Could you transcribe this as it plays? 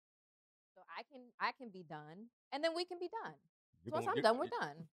I can be done, and then we can be done. You're So once gonna- I'm done, we're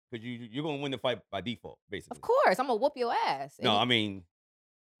done. Because you're gonna win the fight by default, basically. Of course, I'm gonna whoop your ass. No, I mean,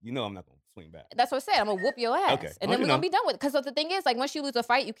 I'm not gonna swing back. That's what I said. I'm gonna whoop your ass, Okay. and then we're gonna be done with it. Because the thing is, like, once you lose a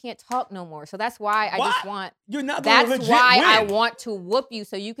fight, you can't talk no more. So that's why I just want. You're not gonna That's legit why win. I want to whoop you,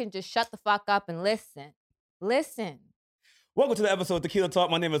 so you can just shut the fuck up and listen. Listen. Welcome to the episode of Tequila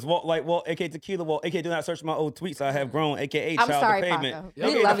Talk. My name is Walt Like Walt, aka Tequila Walt, aka do not search my old tweets. I have grown, aka I'm Child sorry, the Pavement, Paco.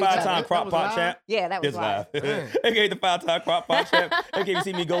 aka We love the each other. 5-time crop pot champ. Yeah, that was It's live. live. aka the 5-time crop pot champ. aka you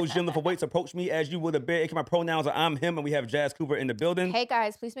see me go gym for weights. Approach me as you would a bear. aka my pronouns are I'm him, and we have Jazz Cooper in the building. Hey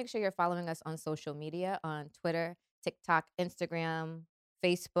guys, please make sure you're following us on social media on Twitter, TikTok, Instagram,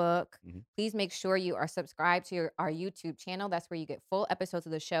 Facebook. Please make sure you are subscribed to our YouTube channel. That's where you get full episodes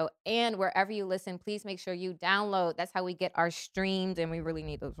of the show. And wherever you listen, please make sure you download. That's how we get our streams, and we really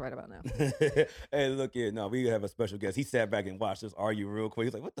need those right about now. Hey, look here. No, we have a special guest. He sat back and watched us argue real quick.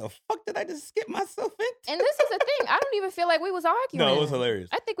 He's like, what the fuck did I just skip myself into? And this is the thing. I don't even feel like we was arguing. No, it was hilarious.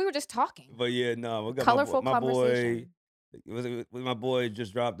 I think we were just talking. But yeah, no, we got Colorful my boy. conversation. My boy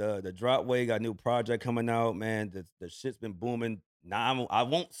just dropped the Drop Way, got a new project coming out, man. The shit's been booming. Now I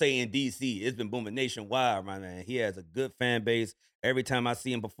won't say in DC, it's been booming nationwide, my man. He has a good fan base. Every time I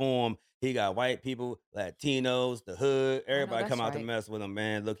see him perform, he got white people, Latinos, the hood, everybody come out to mess with him,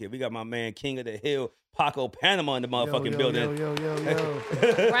 man. Look here, we got my man King of the Hill, Paco Panama in the motherfucking building.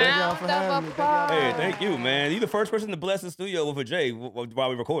 Round of applause. Hey, thank you, man. You the first person to bless the studio with a J while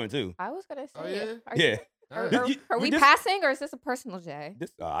we're recording too. I was gonna say, Oh, yeah? Yeah. Are we passing, or is this a personal J?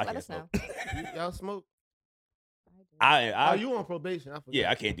 I Let can't us know. Y'all smoke? I you on probation? I forgot.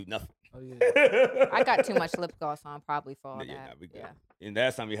 Yeah, I can't do nothing. Oh, yeah. I got too much lip gloss on, probably for all Yeah, that. nah, we good. Yeah. And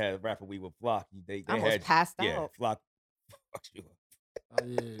last time we had Rapper We with Flock, they I almost had passed yeah, out. Flock. Fuck you. Oh,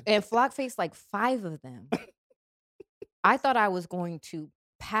 yeah. And Flock faced like 5 of them. I thought I was going to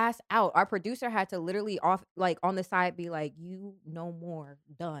pass out. Our producer had to literally on the side be like, "You no more,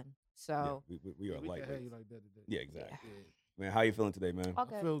 done." So Yeah, we are We lightweights. can have you like that today. Yeah, exactly. Yeah. Man, how you feeling today, man? all I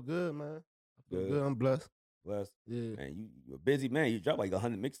good. feel good, man. I feel Good. good. I'm blessed. Blessed. Yeah. Man, you a busy man. You drop like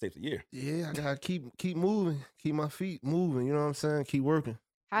 100 mixtapes a year. Yeah, I gotta keep moving, keep my feet moving. You know what I'm saying? Keep working.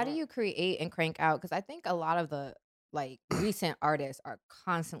 How do you create and crank out? Because I think a lot of the recent artists are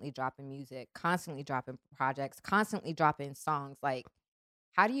constantly dropping music, constantly dropping projects, constantly dropping songs. Like,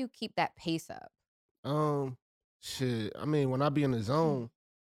 how do you keep that pace up? Shit. I mean, when I be in the zone,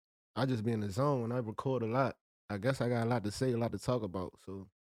 I just be in the zone. When I record a lot, I guess I got a lot to say, a lot to talk about. So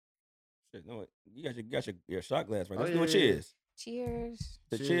Shit, no, you got your shot glass right. Oh, Let's yeah, do a cheers. Cheers.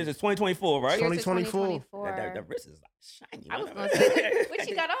 The Cheers. cheers is 2024, right? Cheers to 2024. 2024. That wrist is like shiny. I was man. gonna say, what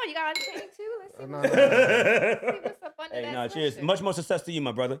you got on? You got a chain too? Let's see. Nah, What's, nah, let's see what's up under Hey, that nah, cheers. sweatshirt. Much more success to you,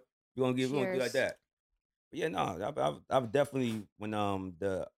 my brother. We're gonna do like Cheers. that. But yeah, no, I've definitely when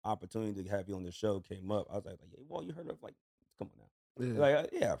the opportunity to have you on the show came up, I was like, yeah, well, you heard of like, come on now. yeah. Like,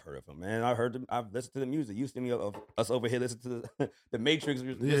 yeah, I've heard of him, man. I've listened to the music. You see me of us over here listen to the Matrix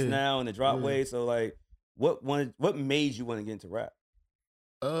just Yeah. now and the Drop Yeah. Way. So like, what made you want to get into rap?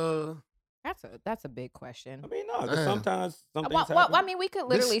 That's a big question. I mean, no, because Damn. sometimes some things Well, happen. I mean, we could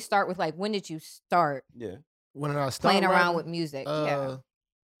literally start with like, when did you start Yeah. When I started playing around rapping, with music? Yeah,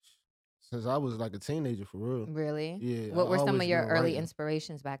 since I was like a teenager, for real. really. Yeah. What I were some of always your been early writing.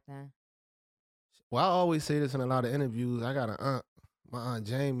 inspirations back then? Well, I always say this in a lot of interviews. I got an aunt, my aunt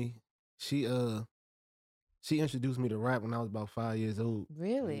Jamie. She introduced me to rap when I was about 5 years old.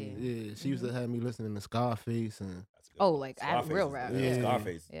 Really? Yeah, she used to have me listening to Scarface, and That's good. Oh, like Scarface real is- rap. Yeah.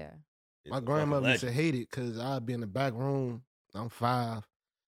 Scarface. Yeah. is my a fucking grandmother used to legend. hate it because I'd be in the back room. I'm 5.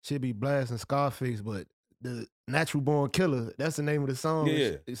 She'd be blasting Scarface, but the Natural Born Killer, that's the name of the song.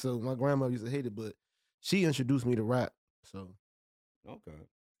 Yeah. So my grandmother used to hate it, but she introduced me to rap. So Okay.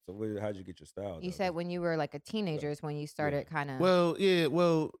 So how'd you get your style? You though? said when you were like a teenager is when you started kind of. well,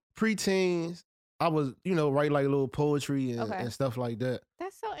 preteens, I was, write like little poetry Okay. and stuff like that.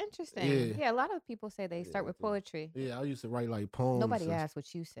 That's so interesting. Yeah. Yeah, a lot of people say they Yeah, start with me too. poetry. Yeah, I used to write like poems. Nobody and, asked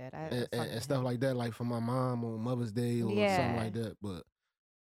what you said. and stuff like that, like for my mom on Mother's Day or something Yeah. like that. But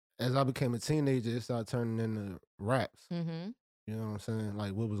as I became a teenager, it started turning into raps. Mm-hmm. You know what I'm saying?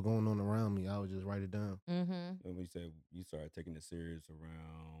 Like what was going on around me, I would just write it down. Mm-hmm. When we said you started taking it serious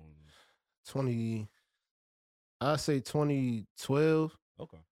around 2012,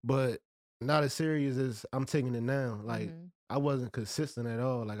 okay. but not as serious as I'm taking it now. Like Mhm. I wasn't consistent at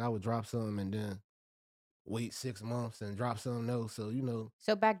all. Like I would drop something and then wait 6 months and drop something else. So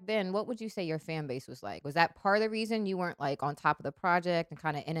So back then, what would you say your fan base was like? Was that part of the reason you weren't like on top of the project and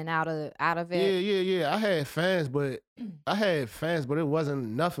kind of in and out of it? yeah. I had fans, but it wasn't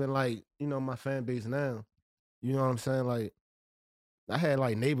nothing like my fan base now. You know what I'm saying? Like I had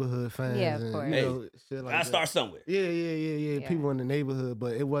like neighborhood fans. Yeah, of and, course. You Hey, know, shit like I that. start somewhere. Yeah. People in the neighborhood,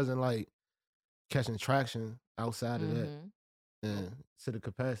 but it wasn't like catching traction outside of that. And to the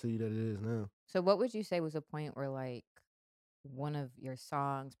capacity that it is now. So what would you say was a point where like one of your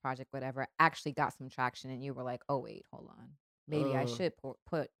songs, project, whatever, actually got some traction and you were like, oh wait, hold on. Maybe I should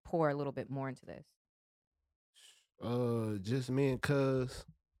pour a little bit more into this. Just me and Cuz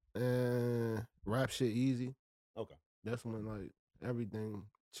and Rap Shit Easy. Okay. That's when like everything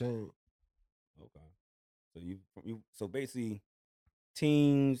changed. Okay. So basically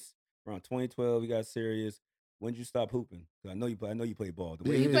teens around 2012 you got serious. When did you stop hooping? 'Cause I know you play ball.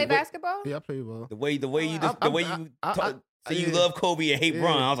 You play basketball? Yeah, I play ball. The way you say you yeah. love Kobe and hate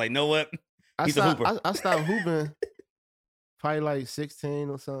Bron. I was like, know what? He's a hooper. I stopped hooping probably like 16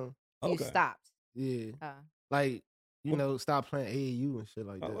 or something. You stopped. Yeah. Like, you know, stop playing AAU and shit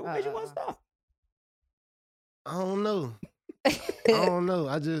like that. What made you want to stop? I don't know. I don't know.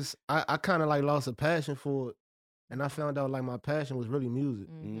 I kind of like lost a passion for it. And I found out like my passion was really music.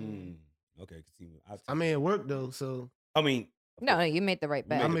 Okay. I mean, it worked though, so. I mean. No, you made the right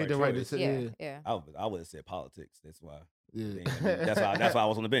bet. I made the right decision. Yeah. I would have said politics. That's why. Yeah. That's why I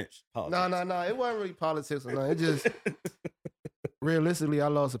was on the bench. Politics. No. It wasn't really politics or nothing. It just, realistically, I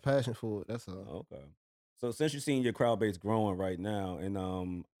lost a passion for it. That's all. Okay. So since you're seeing your crowd base growing right now, and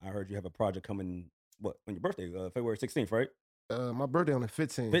I heard you have a project coming, on your birthday, February 16th, right? My birthday on the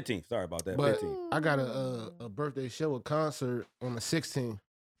 15th. 15th. Sorry about that. But 15th. I got a birthday show, a concert on the 16th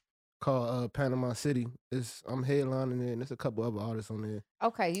called Panama City. I'm headlining it, and there's a couple other artists on there.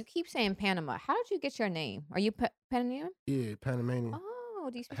 Okay, you keep saying Panama. How did you get your name? Are you Panamanian? Yeah, Panamanian. Oh,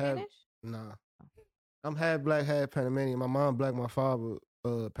 do you speak Spanish? Nah. I'm half black, half Panamanian. My mom black, my father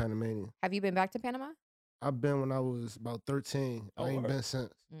Panamanian. Have you been back to Panama? I've been when I was about 13. I ain't been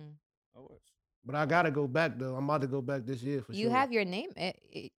since. Oh, but I gotta go back though. I'm about to go back this year for sure. You have your name, yeah.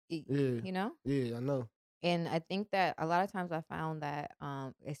 You know? Yeah, I know. And I think that a lot of times I found that,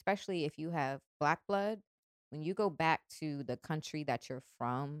 especially if you have black blood, when you go back to the country that you're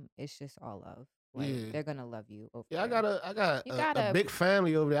from, it's just all love. Like they're gonna love you over there. I got a big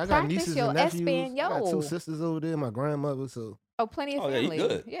family over there. I got nieces and nephews. I got 2 sisters over there, my grandmother. So plenty of family. Yeah, you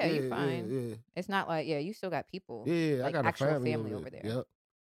good. Yeah, you're fine. Yeah. It's not like you still got people. Yeah, like I got actual a family over there. Yep.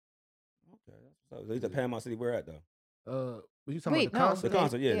 Okay, so he's at Panama City. Where at though? What you talking about? The concert? The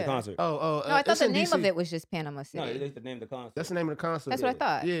concert, the concert. No, I thought the name of it was just Panama City. No, that's the name of the concert. That's the name of the concert. That's what I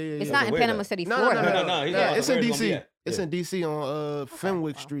thought. Yeah. It's not in Panama City, Florida. No. It's in DC. It's in DC on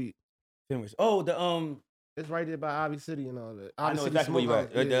Fenwick Street. Fenwick. Oh, it's right there by Ivy City and all that. I know exactly where you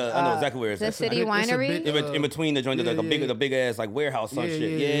at. I know exactly where it's at. The City Winery? In between the joint, there's like a big ass like warehouse some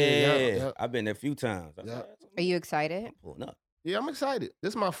shit. Yeah. I've been there a few times. Are you excited? I'm pulling up. Yeah, I'm excited.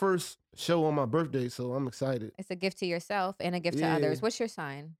 This is my first show on my birthday, so I'm excited. It's a gift to yourself and a gift to others. What's your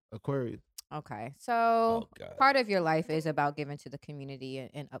sign? Aquarius. Okay. So part of your life is about giving to the community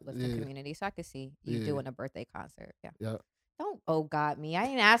and uplifting the community. So I could see you doing a birthday concert. Yeah. Don't me. I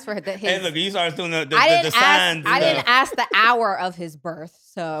didn't ask for the. Hey, look, you started doing the signs. I didn't ask the hour of his birth,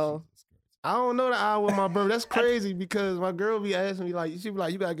 so. I don't know the hour of my birth. That's crazy because my girl be asking me like, she be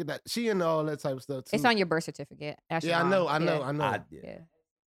like, you gotta get that. She into all that type of stuff too. It's on your birth certificate. Ask I know. Yeah.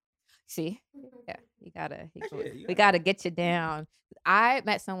 See, we gotta get you down. I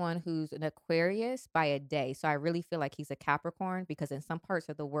met someone who's an Aquarius by a day, so I really feel like he's a Capricorn because in some parts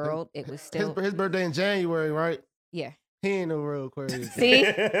of the world it was still his birthday in January, right? Yeah. He ain't no real Aquarius. See,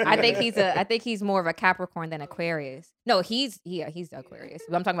 I think he's more of a Capricorn than Aquarius. No, he's Aquarius.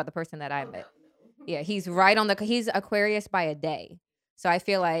 But I'm talking about the person that I met. Yeah, he's he's Aquarius by a day. So I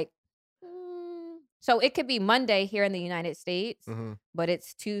feel like, so it could be Monday here in the United States, but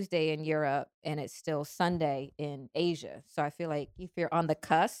it's Tuesday in Europe and it's still Sunday in Asia. So I feel like if you're on the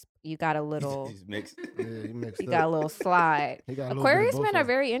cusp, you got a little. He's mixed. Yeah, he mixed you got a little slide. Aquarius men are both.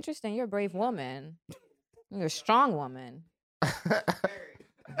 very interesting. You're a brave woman. You're a strong woman.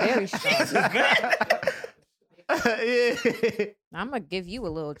 Very strong. I'm going to give you a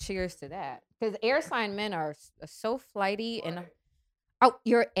little cheers to that. Because air sign men are so flighty and... Oh,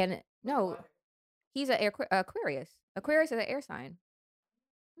 no. He's an Aquarius. Aquarius is an air sign.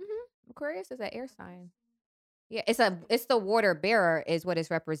 Aquarius is an air sign. Yeah, it's the water bearer is what is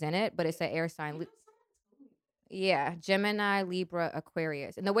represented, but it's an air sign. Yeah, Gemini, Libra,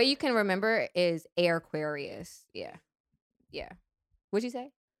 Aquarius. And the way you can remember is Air Aquarius. Yeah. What'd you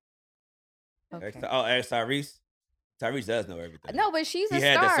say? Okay. Ask Tyrese. Tyrese does know everything. No, but she's a star. He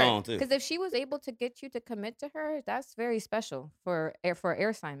had that song too. Because if she was able to get you to commit to her, that's very special for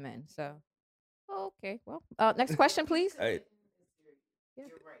air sign men. So, okay. Well, next question, please. Hey. Yeah.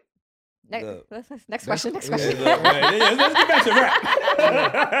 Next question. Next question. Let's get back to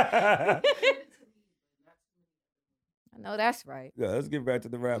rap. I know that's right. Yeah, let's get back to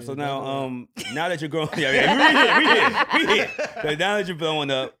the rap. So now, now that you're growing, we here. So now that you're blowing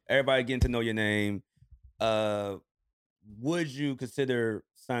up, everybody getting to know your name. Would you consider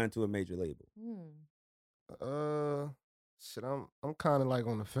signing to a major label? Shit, I'm kind of like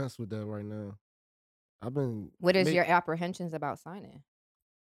on the fence with that right now. What is your apprehensions about signing?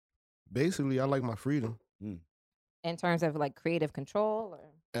 Basically, I like my freedom. In terms of like creative control or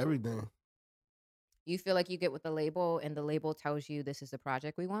everything. You feel like you get with the label and the label tells you this is the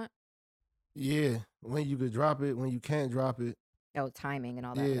project we want? Yeah. When you could drop it, when you can't drop it. Oh, timing and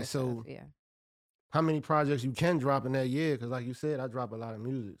all that. Yeah, so how many projects you can drop in that year? Because like you said, I drop a lot of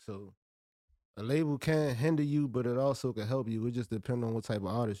music. So a label can hinder you, but it also can help you. It just depends on what type of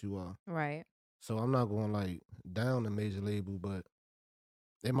artist you are. Right. So I'm not going like down a major label, but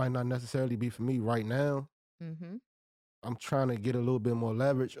it might not necessarily be for me right now. Mm-hmm. I'm trying to get a little bit more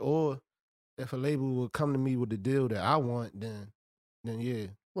leverage, or if a label would come to me with the deal that I want, then yeah.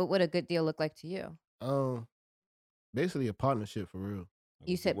 What would a good deal look like to you? Basically a partnership for real.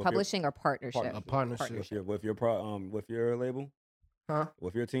 You said publishing or partnership? A partnership. With your label? Huh?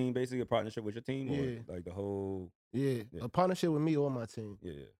 With your team, basically a partnership with your team? Yeah. Or like the whole... Yeah, a partnership with me or my team.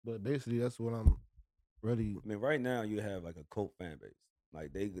 Yeah. But basically that's what I'm really... I mean, right now you have like a cult fan base.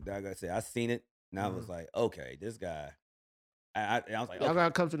 Like I gotta say, I seen it, and I was like, okay, this guy... I was like, y'all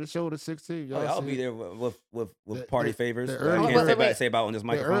gotta come to the show the 16th. I'll be there with party favors. The I can't say about on this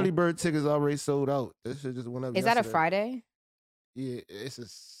microphone. The early bird tickets already sold out. This shit just went up. Is that a Friday? Yeah,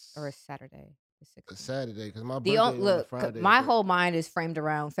 it's or a Saturday. A Saturday, because my birthday on Friday. My whole mind is framed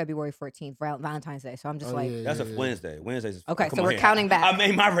around February 14th, Valentine's Day. So I'm just that's a Wednesday. Wednesday's okay. So we're counting back. I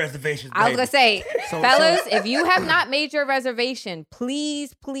made my reservations. I was gonna say, fellas, if you have not made your reservation,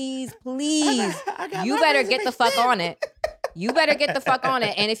 please, you better get the fuck on it. You better get the fuck on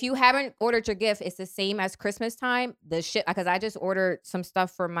it. And if you haven't ordered your gift, it's the same as Christmas time. The shit, because I just ordered some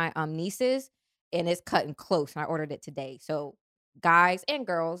stuff for my nieces, and it's cutting close. And I ordered it today. So guys and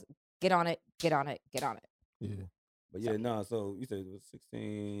girls, get on it. Yeah. But yeah, no. So you said it was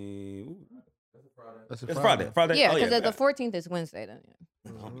 16. That's it's Friday. Yeah, because the 14th is Wednesday. Then.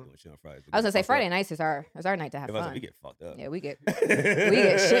 Yeah. I'll be doing shit on Friday. I was gonna say Friday nights is our night to have fun. We get fucked up. Yeah, we get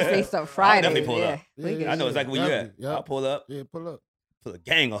shit faced on Friday. I'll definitely pull up. Yeah, I know exactly where you at. Yep. I'll pull up. Yeah, pull up. Pull a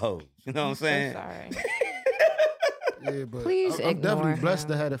gang of hoes. You know what I'm saying? I'm sorry. Yeah, but please I'm definitely blessed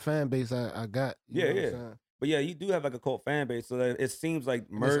him. to have the fan base I got. You know what I'm saying? But yeah, you do have like a cult fan base, so that it seems like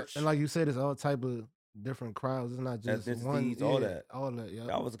merch. And like you said, it's all type of different crowds. It's not just one. All that. Yeah.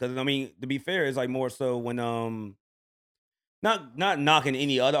 That was because I mean, to be fair, it's like more so when not knocking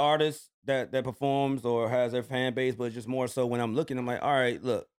any other artist that performs or has their fan base, but just more so when I'm looking, I'm like, all right,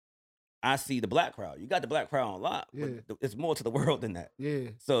 look, I see the black crowd. You got the black crowd on lock. Yeah. But it's more to the world than that. Yeah.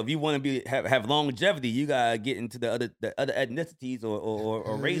 So if you want to have longevity, you gotta get into the other ethnicities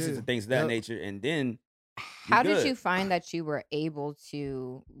or races and things of that nature, and then. How did you find that you were able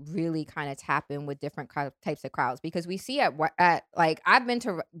to really kind of tap in with different types of crowds? Because we see at like I've been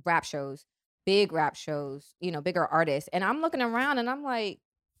to rap shows, big rap shows, bigger artists, and I'm looking around and I'm like,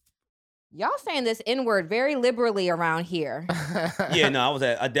 y'all saying this N-word very liberally around here. Yeah, no,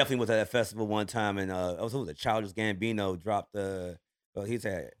 I definitely was at a festival one time, and it was a Childish Gambino dropped he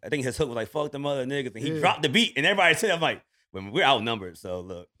said, I think his hook was like "fuck them other niggas," and he dropped the beat, and everybody said, I'm like. When we're outnumbered, so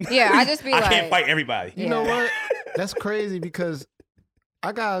look. Yeah, I just be I can't fight everybody. You know what? That's crazy because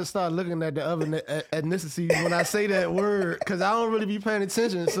I gotta start looking at the other ethnicities when I say that word because I don't really be paying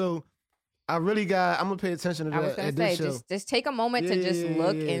attention. So I'm gonna pay attention to that. I was gonna say, just take a moment to just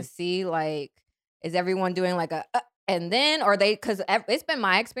look and see, like, is everyone doing like a and then, or because it's been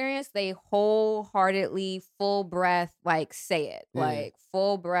my experience, they wholeheartedly, full breath, like say it, like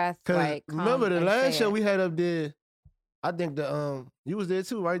full breath, like. Remember the last show we had up there. I think you was there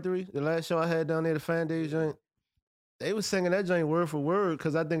too, right, 3? The last show I had down there, the Fan Days joint, they was singing that joint word for word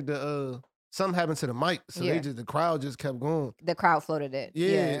because I think something happened to the mic, so the crowd just kept going. The crowd floated it.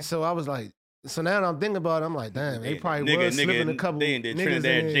 Yeah, so I was like, so now that I'm thinking about it, I'm like, damn, they probably was slipping a couple. They did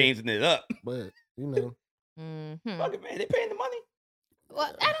Trinidad Jamesing it up, but fuck it, man, they paying the money. Well,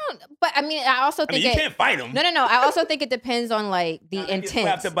 but I mean, I also think you can't fight them. No. I also think it depends on like the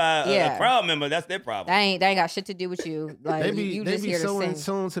intent. Slapped by a crowd member, that's their problem. They ain't got shit to do with you. Like they be you just here so to in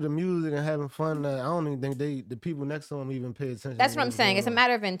tune to the music and having fun that I don't even think the people next to them even pay attention. That's what I'm saying. It's a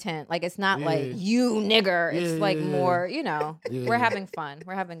matter of intent. Like it's not like you nigger. It's like more, we're having fun.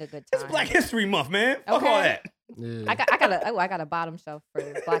 We're having a good time. It's Black History Month, man. Fuck all that. Yeah. I got a bottom shelf for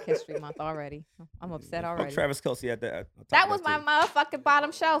Black History Month already. I'm upset Fuck already. Travis Kelce at that. That was my motherfucking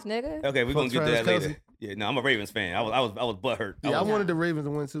bottom shelf, nigga. Okay, we're Fuck gonna get to Travis that later. Kelce. Yeah, no, I'm a Ravens fan. I was butthurt. Yeah, I wanted the Ravens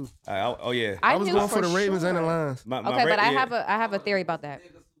to win too. Oh yeah. I was knew going for the Ravens and the sure. Lions. Okay, but I have a theory about that.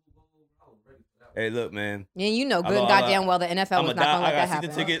 Hey, look, man. And you know good goddamn well the NFL was not gonna let that happen. I see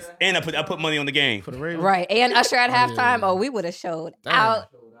the tickets, and I put money on the game. For the Ravens. Right, and Usher at halftime. yeah. Oh, we would have showed Damn. out.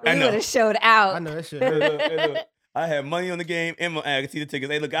 I We know. would have showed out. I know that shit. Hey, look. I had money on the game, and I could see the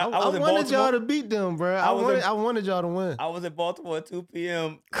tickets. Hey, look, I was in wanted Baltimore. y'all to beat them, bro. I wanted y'all to win. I was in Baltimore at 2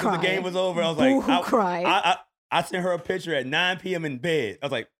 p.m. Crying. The game was over. I was like, crying. I sent her a picture at 9 p.m. in bed. I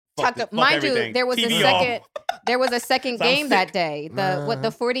was like, fuck Tuck, fuck mind everything. you, there was TV a off. second. There was a second So I'm game that sick. day.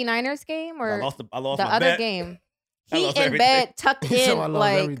 The 49ers game or I lost the my other bet. game. I He lost in everything. bed, tucked He said, in, "I lost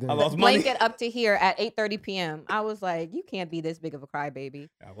like everything." I the lost money. blanket up to here at 8:30 p.m. I was like, you can't be this big of a crybaby.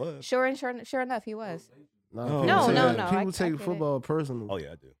 I was. Sure enough, he was. Nah, No, people say no, that. no, I People take get it. football personal. Oh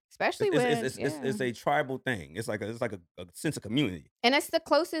yeah, I do. Especially It's a tribal thing. It's like a sense of community. and it's the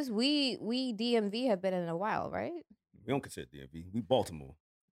closest we DMV have been in a while, right? We don't consider DMV. We Baltimore.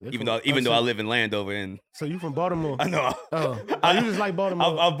 They Even from- though so- I live in Landover and So you from Baltimore? I know. Oh, you just like Baltimore.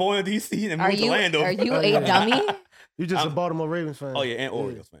 I was born in DC and moved to Landover. Are you Oh, a yeah. dummy? You just a I'm- Baltimore Ravens fan. Oh yeah, and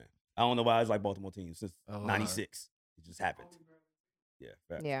Orioles fan. I don't know why I was like Baltimore team since Oh, '96. It just happened. Yeah.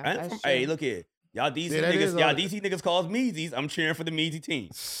 Fact. Yeah, And that's hey, true. look here. Y'all DC Yeah, that is niggas. Y'all all- DC niggas calls Meezies. I'm cheering for the Meezy team.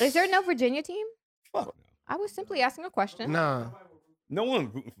 Is there no Virginia team? Fuck no. I was simply asking a question. Nah. No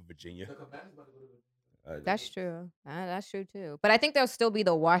one rooting for Virginia. That's true. That's true too. But I think there'll still be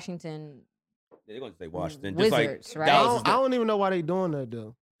the Washington. They're gonna say Washington. Wizards, just like right? I Dallas is don't, I don't even know why they doing that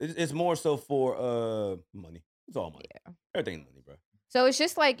though. it's more so for money. It's all money. Yeah. Everything's money, bro. So it's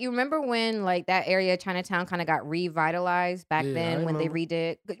just like you remember when like that area Chinatown kind of got revitalized back Yeah, then I when they remember.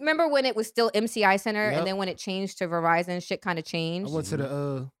 redid. Remember when it was still MCI Center Yep. and then when it changed to Verizon, shit kind of I changed. went to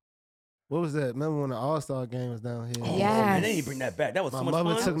the what was that? Remember when the All-Star game was down here? Oh, Yes. man, they didn't bring that back. That was My so much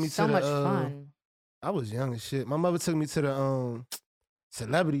mother fun. took me to So the much fun. I was young as shit. My mother took me to the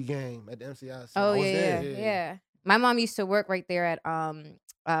celebrity game at the MCI Center. Oh I was yeah, there. yeah. My mom used to work right there at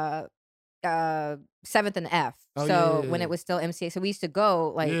 7th and F. Oh, So yeah. when it was still MCA, so we used to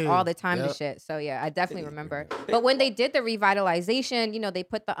go like Yeah, all the time to yep. shit. So yeah, I definitely Yeah. remember. But when they did the revitalization, you know, they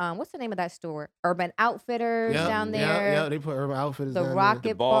put the what's the name of that store? Urban Outfitters Yep, down yep, there. yep, they put Urban Outfitters The down Rocket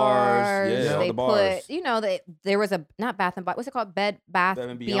The bars, yeah, all They the bars. put, you know, there was a not Bath and Body. What's it called? Bath Better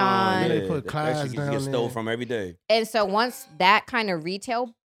than Beyond. Yeah, they put that Clyde's shit down get stole there. from every day. And so once that kind of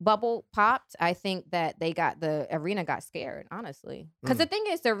retail bubble popped, I think that the arena got scared, honestly. Because the thing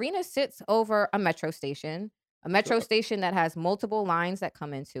is, the arena sits over a metro station that has multiple lines that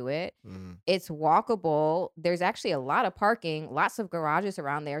come into it. Mhm. It's walkable. There's actually a lot of parking, lots of garages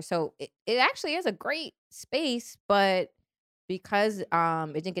around there. So it actually is a great space, but because it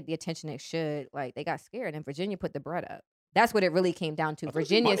didn't get the attention it should, like they got scared and Virginia put the bread up. That's what it really came down to. I thought it was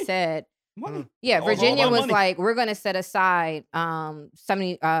Virginia money. said, Money. yeah, All about Virginia was money. like, we're gonna set aside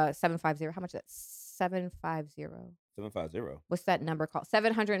 750. How much is that? 750. 750. What's that number called?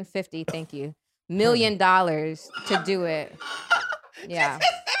 750. Thank you. $1 million to do it. Yeah.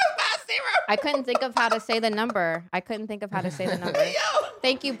 I couldn't think of how to say the number.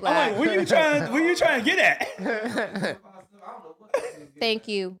 Thank you, I'm Black. like, where you trying to get at? Thank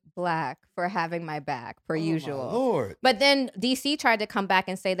you, Black, for having my back, per usual. Oh, Lord. But then DC tried to come back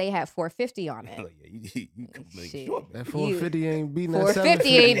and say they had 450 on Oh, it. yeah, you couple million Shit. short, That baby. 450 ain't beating that 450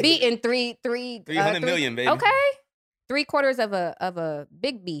 750. ain't beating 300 million, baby. Okay, 3/4 of a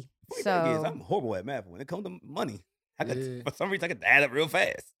big B. Funny thing is, So I'm horrible at math when it comes to money. Yeah. For some reason, I could add up real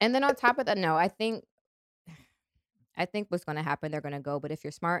fast. and then on top of that, no, I think what's going to happen, they're going to go. But if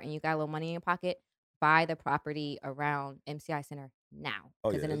you're smart and you got a little money in your pocket, buy the property around MCI Center now. Oh,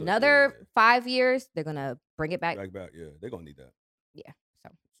 Because yeah, in that's another yeah. 5 years, they're going to bring it back. Back, yeah, they're gonna need that. Yeah.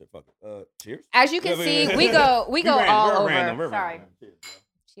 So Shit, fuck it. Cheers. as you can Yeah, see, yeah. we go all we're over. random, we're Sorry. random. Cheers, bro.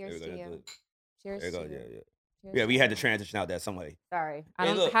 Cheers There to we go, you. that's Cheers There you to go, you. yeah. Cheers Yeah, to we had you. to transition out that some way. Sorry.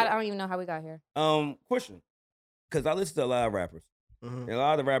 Hey, look, I don't even know how we got here. Question. Because I listen to a lot of rappers. Mhm. And a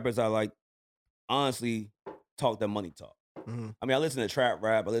lot of the rappers I like, honestly, talk that money talk. Mhm. I mean, I listen to trap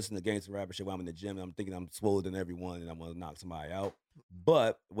rap, I listen to gangster rap and shit when I'm in the gym and I'm thinking I'm swollen than everyone and I want to knock somebody out.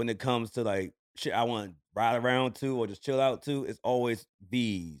 But when it comes to like shit I want to ride around to or just chill out to, it's always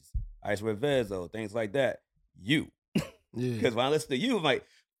V's, Ice Revezo, things like that. You. Yeah. Because when I listen to you, I'm like,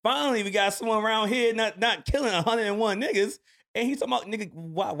 finally we got someone around here not killing 101 niggas. And he's talking about, nigga,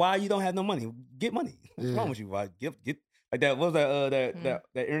 why you don't have no money? Get money. What's Yeah. wrong with you? Why? Get Like that was that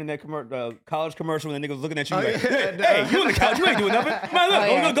internet commercial, college commercial when the nigga was looking at you Oh, like, yeah. hey, you on the couch, you ain't doing nothing. Man, look,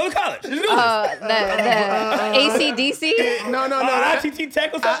 yeah. go to college. Let's do this. The ACDC? No. ITT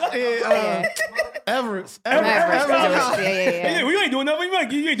Tech or something. Everett. Yeah, we ain't doing nothing. You ain't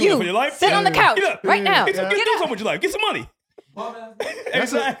doing nothing for your life. Sit on the couch Get up. right now. Get something with your life. Get some money.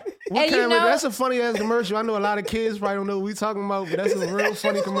 Exactly. That's a funny ass commercial. I know a lot of kids probably don't know what we talking about, but that's a real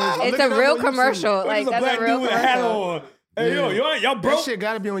funny commercial. It's a real commercial. Like, that's a real dude with a hat commercial. on. Hey, y'all broke. That shit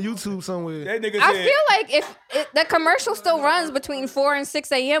gotta be on YouTube somewhere. That nigga I said, feel like if the commercial still runs between 4 and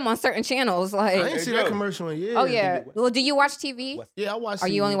 6 a.m. on certain channels, like I ain't see that commercial in years. oh yeah. Well, do you watch TV? Yeah, I watch. Or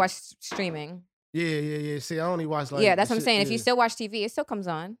you TV. only watch streaming? Yeah. See, I only watch like. Yeah, that's what I'm shit, saying. Yeah. If you still watch TV, it still comes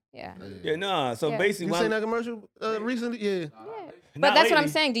on. Yeah. Yeah, nah. So Yeah. basically, You seen that commercial recently? Yeah. But that's what I'm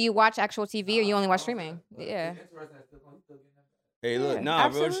saying. Do you watch actual TV or you only watch streaming? Yeah. Hey, look, Yeah, nah, real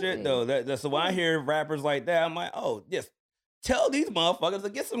absolutely. shit though. So when I hear rappers like that, I'm like, oh, just tell these motherfuckers to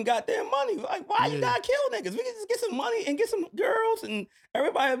get some goddamn money. Like, why you gotta kill niggas? We can just get some money and get some girls, and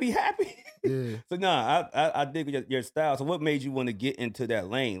everybody will be happy. Yeah. So nah, I dig your style. So what made you want to get into that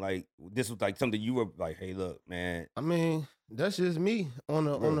lane? Like, this was like something you were like, hey, look, man. I mean, that's just me on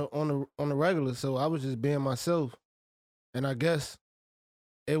the regular. So I was just being myself, and I guess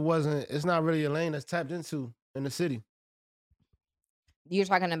it's not really a lane that's tapped into in the city. You're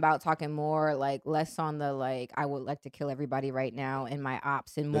talking more like less on the like I would like to kill everybody right now in my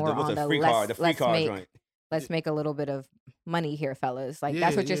ops and more what's on a the free let's car make joint. let's make a little bit of money here, fellas. Like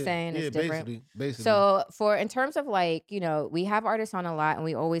that's what you're saying. Yeah, It's different. basically. So in terms of like, we have artists on a lot and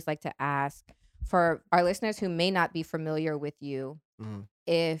we always like to ask for our listeners who may not be familiar with you,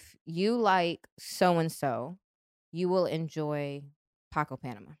 if you like so-and-so, you will enjoy Paco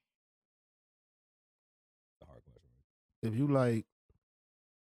Panama. If you like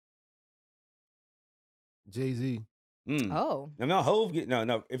Jay-Z. Oh. No, Hov get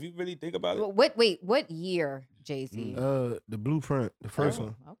no. If you really think about it, What year, Jay-Z? The Blueprint, the first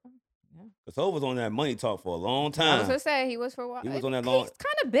one. Okay. because Hov was on that money talk for a long I was time. gonna say he was for a while. He was on that long. He's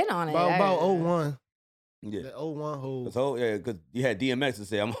kind of been on it. About 01. Yeah. That 01 Hov. Because you had DMX to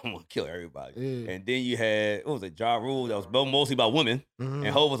say, I'm gonna kill everybody. Yeah. And then you had, what was it, Ja Rule, that was mostly about women. And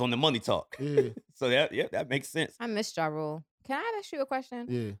Hov was on the money talk. Yeah. So that makes sense. I miss Ja Rule. Can I ask you a question?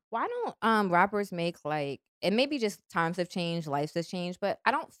 Yeah. Why don't rappers make like, and maybe just times have changed, lives have changed, but I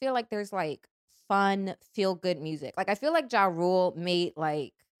don't feel like there's like fun, feel good music. Like I feel like Ja Rule made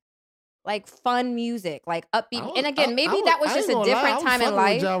like fun music, like upbeat. And again, maybe that was just a different time in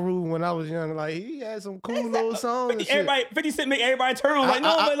life. With Ja Rule when I was young, like he had some cool little songs. And shit. 50 Cent make everybody turn on. Like,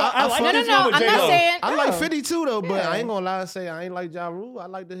 I like No, this one with I'm not J-Lo. saying. I like no. 50 too though, but Yeah. I ain't gonna lie and say I ain't like Ja Rule. I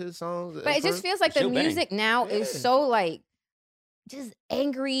like his songs. But it just feels like the She'll bang. music now is so like just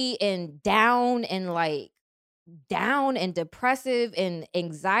angry and down and depressive and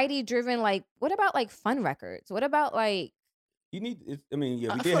anxiety driven. Like, what about like fun records? What about like You need, we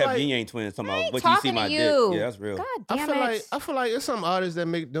I did feel have like- Yin Yang Twins talking I about ain't what you see talking my to dick. you. Yeah, that's real. God I damn feel it. like it's some artists that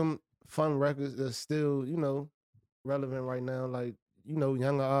make them fun records that's still, relevant right now. Like,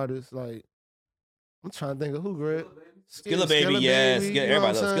 younger artists. Like, I'm trying to think of who, Greg. Skilla Baby, yes. Baby, Yeah, you know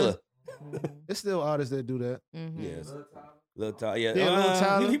everybody what I'm loves saying? Skilla. It's still artists that do that. Mhm. Yes. Lil Tyler, yeah. Yeah, Lil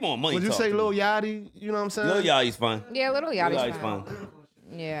Tyler. He want money Would you talk say to me. Lil Yachty? You know what I'm saying? Lil Yachty's fun. Yeah, Little Lil Yachty's Yachty's fun. fun.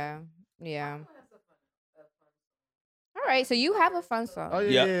 Yeah. All right, so you have a fun song. Oh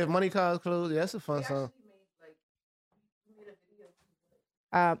Yeah. yeah. Money Cars Clothes. Yeah, that's a fun song.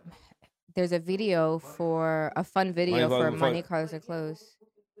 There's a video for a fun video Money for Cars- Money Cars Are Closed.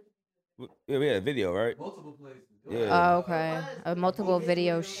 Yeah, we had a video, right? Multiple places. Yeah. Oh, okay. A multiple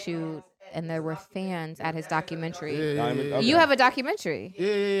video shoot, and there were fans at his documentary. Yeah. Okay. You have a documentary.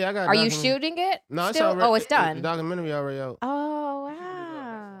 Yeah. I got. Are you documentary. shooting it? No, it's still? already. Oh, it's done. The documentary already out. Oh,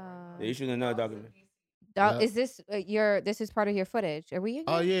 wow. Yeah, you shooting another documentary. Yeah. Is this this is part of your footage? Are we in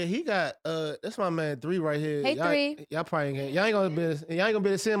Oh here? yeah, he got that's my man 3 right here. Hey, y'all, 3. Y'all probably ain't gonna be able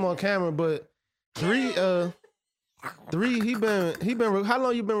to see him on camera, but 3 he been how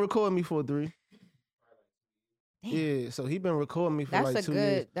long you been recording me for, 3? Damn. Yeah, so he been recording me for That's like a 2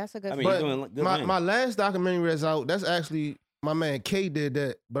 years. good. That's a good. I mean, But you're doing good thing. my last documentary that's out, that's actually my man K did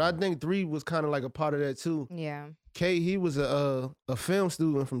that, but I think 3 was kind of like a part of that too. yeah. K, he was a film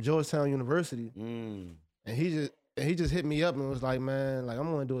student from Georgetown University, Mm. and he just hit me up and was like, man, like I'm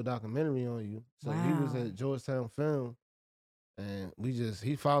gonna do a documentary on you. So he was Wow. at Georgetown Film, and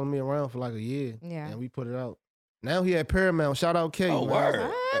he followed me around for like a year, Yeah. and we put it out. Now he at Paramount. Shout out K. Oh, man.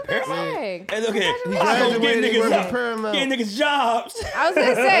 word. At Paramount? Hey, Hey, look at He Paco graduated. He working getting Paramount. niggas jobs. I was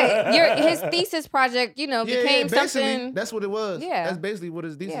gonna say his thesis project, became basically, something. that's what it was. Yeah. That's basically what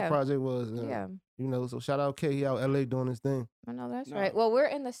his thesis project was. Yeah. You know, so shout out K. He out LA doing his thing. I know that's right. Well, we're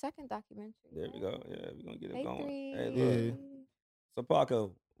in the second documentary. There we go. Yeah, we're gonna get it going. Three. Hey, look. Yeah. So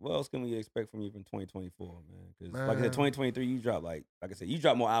Paco, what else can we expect from you from 2024, man? Because like I said, 2023, you dropped like I said, you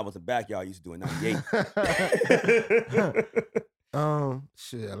dropped more albums than Backyard used to do in '98.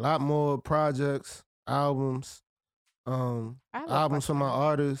 Shit, a lot more projects, albums, albums from my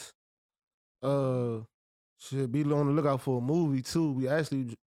artists. Should be on the lookout for a movie too. We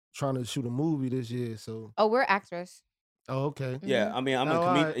actually trying to shoot a movie this year. So we're actors. Oh, okay. Yeah, I mean, I'm a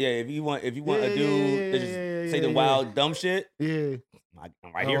comedian. Right. Yeah, if you want a dude to just say the wild dumb shit. Yeah.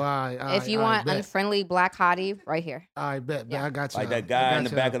 I'm right here. If you want unfriendly black hottie, right here. I bet. Yeah. I got you. Like that guy in the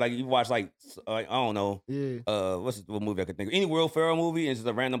back of like you watch like I don't know. Yeah. What movie I could think of? Any Will Ferrell movie and just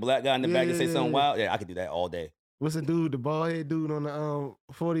a random black guy in the back and say something wild. Yeah, I could do that all day. What's the dude, the bald head dude on the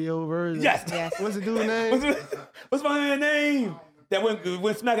 40-year-old version? Yes. What's the dude's name? What's my man's name? That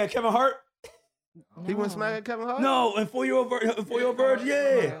went smack at Kevin Hart. No. He went smack at Kevin Hart? No, in 4-year-old virgin,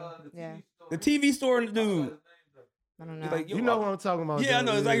 yeah. The TV store dude. I don't know. Like, you know what I'm talking about. Yeah, I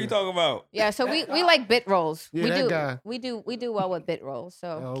know exactly what you're talking about. Yeah, so we like bit roles. Yeah, that guy. We do well with bit roles.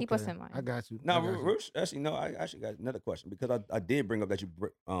 So keep us in mind. I got you. Now, I actually got another question because I did bring up that you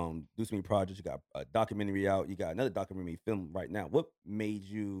do so many projects. You got a documentary out. You got another documentary film right now. What made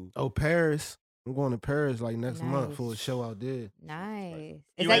you? Oh, Paris. I'm going to Paris like next month for a show out there. Nice.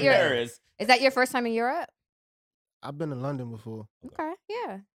 Is that your first time in Europe? I've been to London before. Okay,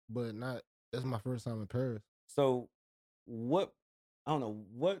 yeah. But that's my first time in Paris. So what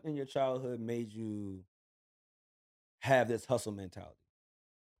in your childhood made you have this hustle mentality?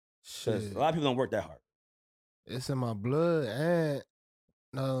 Because a lot of people don't work that hard. It's in my blood, and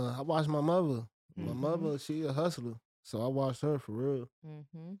I watched my mother. My mother, she a hustler, so I watched her for real.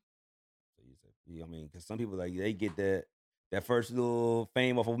 Mm-hmm. I mean, because some people like they get that first little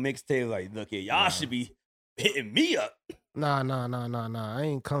fame off of mixtape. Like, look here, y'all should be hitting me up. Nah. I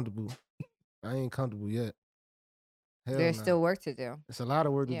ain't comfortable. Yet. There's still work to do. It's a lot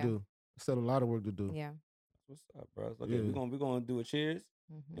of work to do. Still a lot of work to do. Yeah. What's up, bro? Okay, we're gonna do a cheers.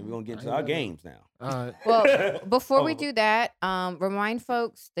 And we're gonna get into our games now. All right. Well, before we do that, remind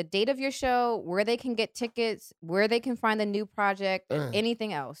folks the date of your show, where they can get tickets, where they can find the new project, and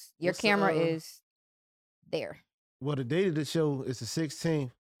anything else. Your camera is there. Well, the date of the show is the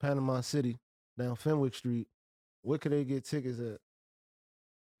 16th, Panama City, down Fenwick Street. Where could they get tickets at?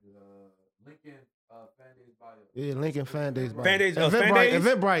 Lincoln Fanbase bio. Yeah, Lincoln Fanbase bio.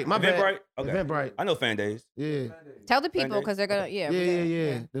 Eventbrite. My bad. Eventbrite. Okay. Eventbrite. I know Fanbase. Yeah. Tell the people because they're gonna. Yeah.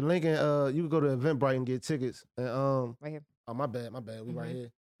 The Lincoln. You can go to Eventbrite and get tickets. And right here. Oh, my bad. We right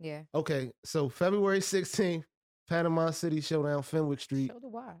here. Yeah. Okay, so February 16th, Panama City Showdown, Fenwick Street.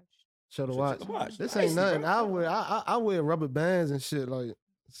 Show the watch. This ain't nothing. I wear rubber bands and shit. Like,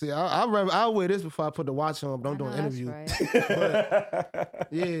 see, I wear this before I put the watch on, but I'm doing an interview. Right. But,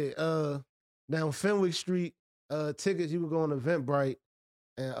 yeah, down Fenwick Street, tickets, you can go on Eventbrite.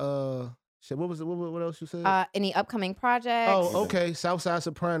 And shit, what else you said? Any upcoming projects? Oh, okay. Southside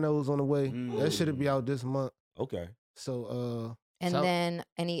Sopranos on the way. That should be out this month. Okay. So and then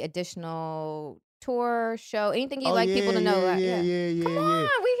any additional tour, show, anything you'd like people to know? Yeah. Come on,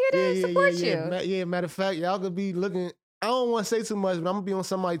 we here to support you. Yeah, matter of fact, y'all could be looking. I don't want to say too much, but I'm gonna be on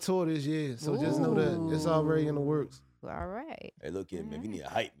somebody's tour this year, so just know that it's already in the works. All right. Hey, look here, man. If you need a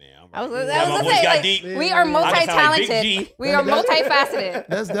hype, man. I was gonna say, we are multi-talented. We are multifaceted.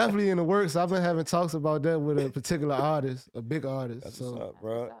 That's definitely in the works. I've been having talks about that with a particular artist, a big artist. That's what's up,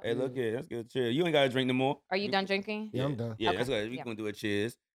 bro. Hey, look here. That's good. Cheers. You ain't got to drink no more. Are you done drinking? Yeah, I'm done. Yeah, okay. That's good. We're going to do a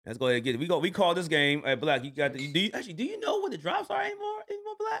cheers. Let's go ahead and get it. We call this game. Hey, Black, you got the. Do you know what the drops are anymore,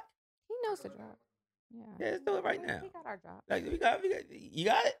 Black? He knows the drop. Yeah, let's do it right now. We got our drop. Like, we got you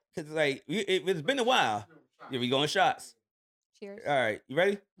got it? Because, like, it's been a while. Yeah, we going shots. Cheers. All right, you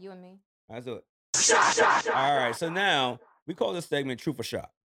ready? You and me. Let's do it. Shot. All right, so now we call this segment Truth or Shot.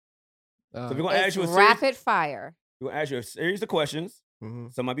 So we're going to ask you a rapid fire. We're going to ask you a series of questions. Mm-hmm.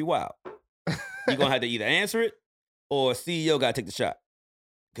 Some might be wild. You're going to have to either answer it or CEO got to take the shot.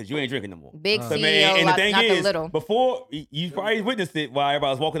 Because you ain't drinking no more. Big CEO, and the thing not is, the little. Before, you probably witnessed it while everybody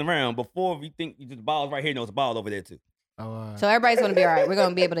was walking around. Before we think the ball's right here, there's a ball over there too. Oh, so everybody's going to be all right. We're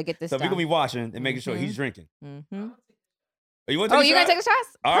going to be able to get this So done. we're going to be watching and making sure he's drinking. Mm-hmm. You you're going to take the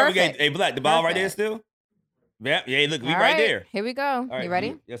shots? All right, we got, hey, Black, the ball right there still? Yeah, look, we right there. Here we go. All right, you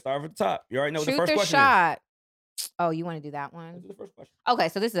ready? Yeah, start from the top. You already know what the Truth first or question shot? Oh, you want to do that Let's one? do the first question. Okay,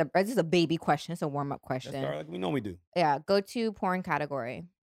 so this is a baby question. It's a warm up Let's question. start like we normally do. Yeah, go to porn category.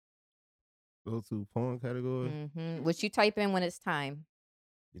 Go to porn category. What you type in when it's time.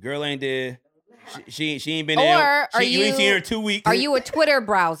 The girl ain't there. She ain't been Or there. are You ain't seen you- her 2 weeks. Are you a Twitter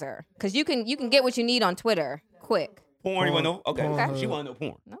browser? Because you can get what you need on Twitter quick. porn? You want to know? Okay. Pornhub. She want to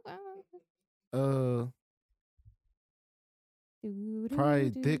know porn. Okay.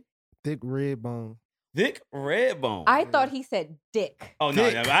 Probably thick red bone. Thick red bone. I thought he said dick. Oh no,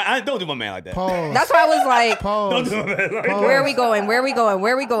 Thick. no, I don't do my man like that. Pause. That's why I was like, Don't Pause. do my man like Pause. that. where are we going? Where are we going?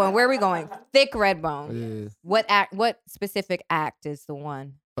 Where are we going? Where are we going? Thick red bone. Yeah. What act? What specific act is the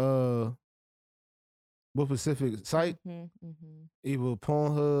one? What specific site? Either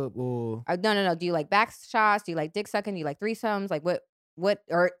Pornhub or No. Do you like back shots? Do you like dick sucking? Do you like threesomes? Like what?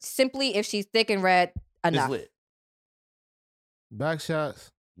 Or simply if she's thick and red, It's enough. lit. back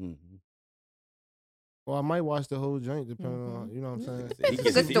shots. Mhm. Or I might watch the whole joint, depending on, you know what I'm saying. If it's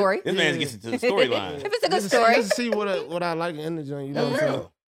a good story. This man Yeah. gets into the storyline. If it's a good Just to story. just to see what I like in the joint, you know what I'm saying.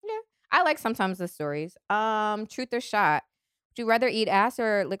 I like sometimes the stories. Truth or shot? Would you rather eat ass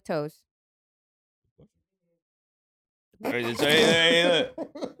or lick toes? Hey, look.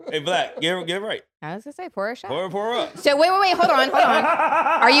 Hey, Black, get it right. I was gonna say pour a shot. Pour up. So wait, hold on.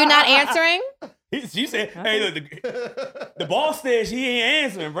 Are you not answering? She said, "Hey, look, the boss said she ain't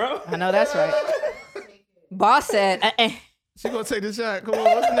answering, bro." I know that's right. Boss said, She gonna take the shot. Come on,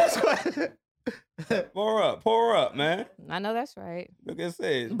 what's the next question? Pour up, man. I know that's right. Look at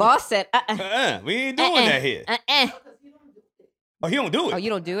this. Boss said, We ain't doing that here. Oh, he don't do it. Oh, you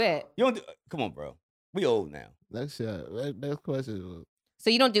don't do it. You don't do. Come on, bro. We old now. Next shot. Next question. So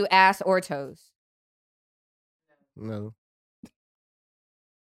you don't do ass or toes. No.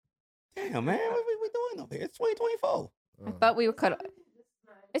 Damn, man, what we doing over here? It's 2024. I thought we were cut.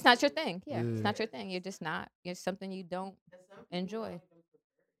 It's not your thing. Yeah, it's Yeah. not your thing. You're just not. It's something you don't enjoy.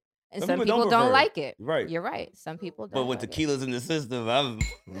 And Some some people people don't don't prefer it. like it. Right. You're right. Some people don't. But when like it. tequila's in the system, I'm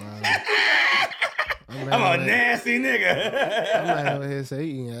Nah. a nasty I'm nigga. not over here saying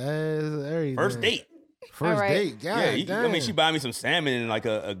eating your ass, everything. First date. First Alright. date. God I mean, damn. she buy me some salmon and like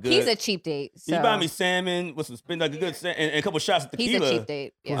a good. He's a cheap date. He So buy me salmon with some spin like a good and a couple shots of he's tequila. a cheap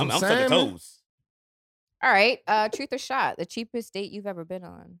date. Yeah. I'm sucking Salmon? toes. All right. Truth or shot? The cheapest date you've ever been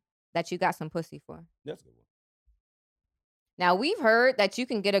on that you got some pussy for. That's a good one. Now we've heard that you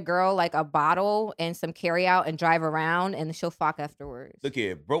can get a girl like a bottle and some carry out and drive around and she'll fuck afterwards. Look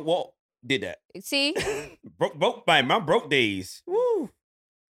here, broke Walt did that. See? broke my broke days. Woo.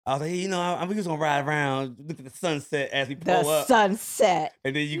 I was like, you know, I'm just gonna ride around, look at the sunset as we pull The up, sunset.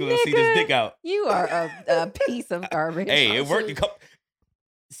 and then you gonna see this dick out. You are a piece of garbage. Hey, it worked.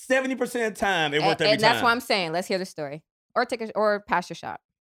 70% of the time, it worked every and time. that's what I'm saying. Let's hear the story. Or or pass your shot.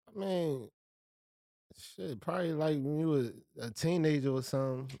 I mean, shit, probably like when you was a teenager or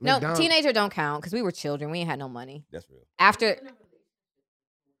something. No, McDonald's. teenager don't count because we were children. We ain't had no money. That's real. After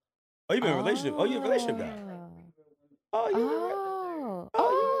Oh, you been in a relationship? Oh, you a relationship guy? Oh, you.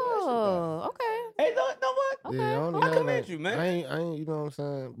 Oh, okay. Hey, know what? Okay. Yeah, I only I had commend like, you, man. I ain't, you know what I'm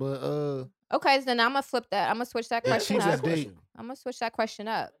saying? But Okay, so then I'm gonna flip that. I'm gonna switch that the question cheapest up. date. I'm gonna switch that question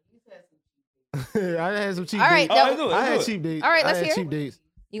up. I had some cheap All right, dates. that- let's do it, I let's had do it. cheap dates. All right, I let's had hear cheap it. dates.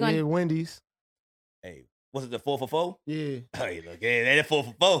 You gonna Yeah, Wendy's. Hey, was it the 4 for 4? Yeah. Hey, look, yeah, that 4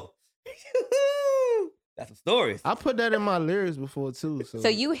 for 4. That's some stories. I put that in my lyrics before too. So, So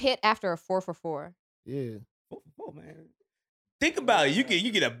you hit after a 4 for 4. yeah. 4 for 4, man. Think about it. You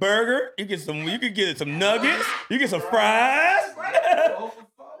get a burger. You could get some nuggets. You get some fries.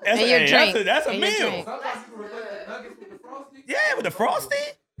 And your drink. That's a And your meal. drink. Sometimes people relate that nuggets with the frosty. Yeah, with the frosty.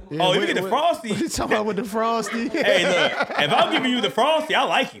 Yeah, Oh, you what- get the what- frosty. What you talking about with the frosty? Hey, look. If I'm giving you the frosty, I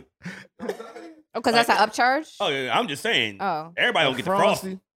like you. Oh, because that's an upcharge? Oh, yeah, I'm just saying. Oh. Everybody don't get the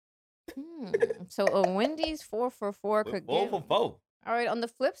frosty. So a Wendy's 4 for 4 could 4 give. for 4. All right, on the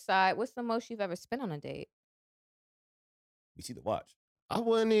flip side, what's the most you've ever spent on a date? We see the watch. I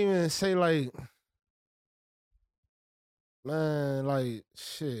wouldn't even say like, man, like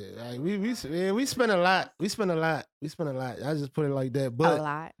shit. Like we spent a lot. We spent a lot. I just put it like that. But a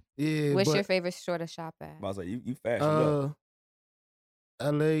lot. yeah, What's but, your favorite store to shop at? I was like, you fast. You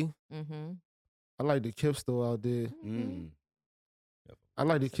L.A. Mm-hmm. I like the Kip store out there. Mm. I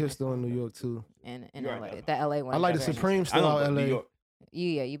like the Kip store in New York too. In You LA, right, the LA one. I like the is better. Supreme I store know, out but New L.A. York.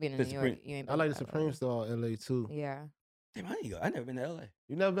 You been in The New York. Supreme. You ain't I been like the to Supreme LA. store out L.A. too. Yeah. Damn, I never been to LA.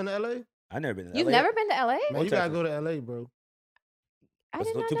 You never been to L.A.? I never been to You've LA. never been to LA? Man, Or you gotta Texas. go to L.A., bro. I That's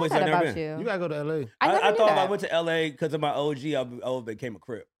did the not two know places that I've never about been. You you. gotta go to L.A. I never I knew thought that. I went to LA because of my OG. I became a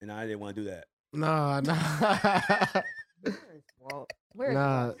Crip, and I didn't want to do that. Nah. Well, Where?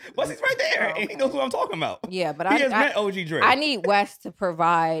 Nah, What's he's right there? And he knows what I'm talking about. Yeah, but He has met OG Dre. I need Wes to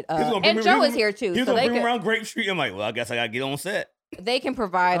provide. And Joe is here too, He was so gonna they bring him can around Grape Street. I'm like, well, I guess I gotta get on set. they can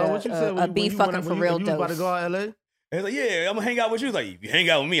provide what you said a when be you fucking for real you was about to dose. go out LA? And he's like, yeah, I'm gonna hang out with you. He's like, if you hang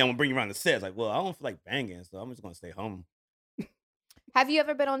out with me, I'm gonna bring you around the set. It's like, well, I don't feel like banging, so I'm just gonna stay home. Have you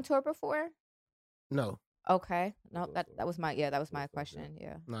ever been on tour before? No, Okay, no, that was my question.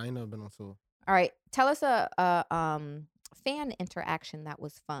 Yeah. no, I ain't never been on tour. All right, tell us a fan interaction that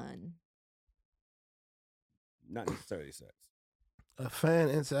was fun. Not necessarily sex. A fan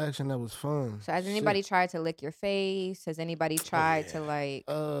interaction that was fun. So has anybody tried to lick your face? Has anybody tried to like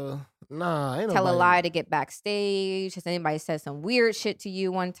Nah, ain't tell a nobody. lie to get backstage? Has anybody said some weird shit to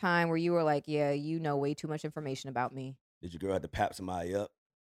you one time where you were like, yeah, you know way too much information about me? Did your girl have to pap somebody up?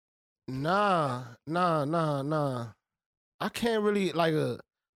 Nah. I can't really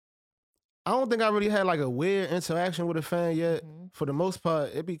I don't think I really had like a weird interaction with a fan yet. Mhm. For the most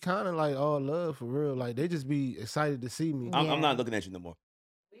part, it be kind of like all love for real. Like they just be excited to see me. I'm Yeah. not looking at you no more.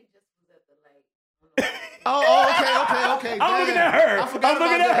 Okay. I'm looking at her. I forgot I'm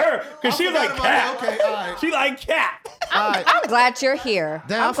looking about at that. her because she I like forgot about cat. that. Okay, all right. She like cat. All right. I'm glad you're here.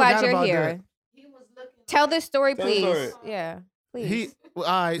 Damn, I I'm glad forgot you're about here. Tell this story, Tell the please. story. Yeah, please. All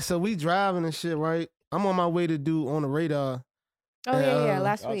right, so we driving and shit, right? I'm on my way to do On the Radar. Oh yeah, and,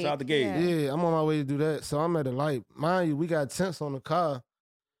 last outside week. the gate. Yeah, I'm on my way to do that. So I'm at a light. Mind you, we got tents on the car.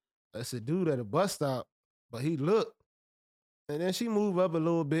 That's a dude at a bus stop, but he looked. And then she moved up a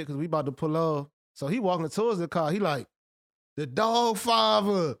little bit because we about to pull off. So he walking towards the car. He like, the dog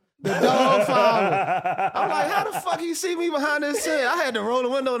father. The dog father. I'm like, how the fuck he see me behind this tent? I had to roll the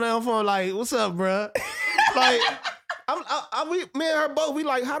window down for him, like, what's up, bruh? Like, me and her both, we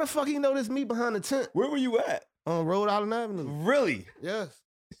like, how the fuck he know this me behind the tent? Where were you at? On Rhode Island Avenue. Really? Yes.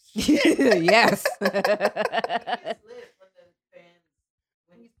 Yes.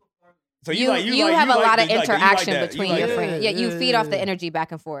 So You like- have a like lot of the- like, you like interaction that. between You your like friends. that. Yeah, you feed off the Yeah. energy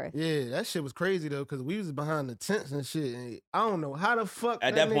back and forth. Yeah, that shit was crazy though, because we was behind the tents and shit. And I don't know how the fuck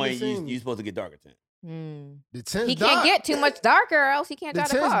At that that point, nigga seen me. you supposed to get darker tint. The tents He dark. can't get too much darker, or else he can't The drive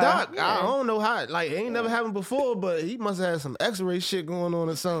the tents car. dark. I Yeah. don't know how. Like, it ain't never happened before, but he must have had some X-ray shit going on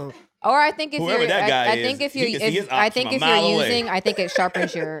or something. Or I think if Whoever you're, that guy I is, think if he you're, can see his I ops think from a if you're mile away. using, I think it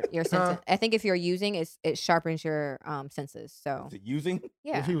sharpens your Huh? senses. I think if you're using, it sharpens your senses. So Is it using?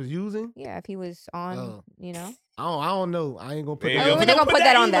 yeah, If he was using, yeah, if he was on, Oh. you know. I don't know. I ain't gonna put There that. you Oh, go. we're not gonna put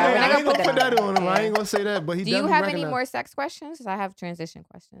that on there. I We're not ain't gonna gonna put that on him. I Yeah. ain't gonna say that, but he Do you definitely have any recognized- more sex questions? 'Cause I have transition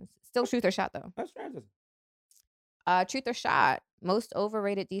questions. Still truth or shot though. That's transition. Truth or shot. Most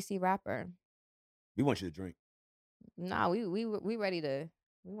overrated DC rapper. We want you to drink. Nah, we ready to.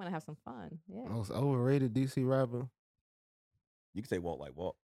 We want to have some fun. Yeah. Most overrated DC rapper. You can say walk like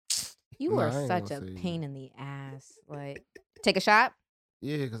walk. You Nah, I are ain't such a gonna say pain in the ass. Like, take a shot.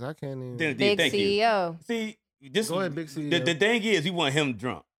 Yeah, because I can't even. Then- Big thank you. CEO. See, this Go ahead, Big CEO. The thing is, we want him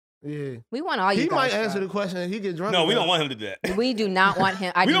drunk. Yeah. We want all you He guys. might answer drunk. the question and he get drunk. No, we enough. don't want him to do that. We do not want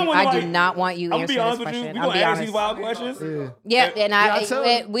him. I We do. don't want I nobody- do not want you I'm gonna answering be honest this with you. question. We I'll gonna be ask honest. these wild questions. Yeah. Yeah, and I tell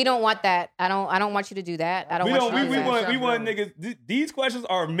him. we don't want that. I don't want you to do that. I don't We want don't. you to do that. We want niggas. These questions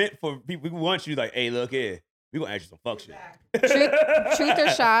are meant for people. We want you like, hey, look here. We gonna ask you some fuck shit. Truth or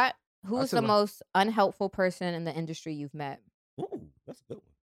shot? Who's said the my- most unhelpful person in the industry you've met? Ooh, that's a good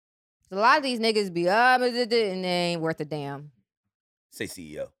one. A lot of these niggas be and they ain't worth a damn. Say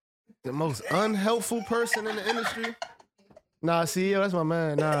CEO. The most unhelpful person in the industry? Nah, CEO, that's my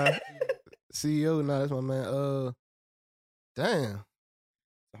man. Nah. CEO, nah, that's my man. Damn.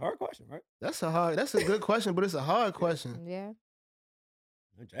 It's a hard question, right? That's a good question, but it's a hard question. Yeah.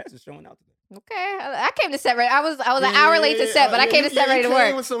 Jazz is showing out today. Okay. I came to set ready. I was an hour late to set, but I came to set ready to you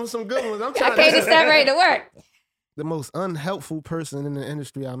came work. with some good ones. I'm I trying came to set ready to work. The most unhelpful person in the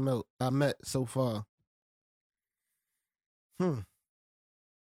industry I met so far. Hey,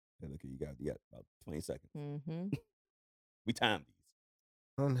 look, you got about 20 seconds. Mm-hmm. We timed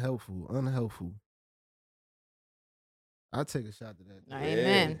these. Unhelpful. I'll take a shot to that.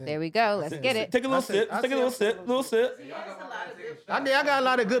 Amen. Yeah. There we go. Let's get it. Take a little sip. Take a little sip. Little sip. I got a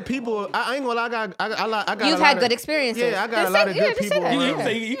lot of good people. I ain't gonna lie. I got You've a lot had of- good experiences. Yeah, I got a Just lot say- of yeah, good just say people that. You around. can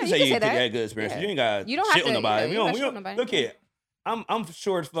say you Yeah, can you say can you say that. had good experience. Yeah. You ain't got You don't have shit on to- nobody. yeah, We you don't. don't We shit don't. on nobody. Look here. I'm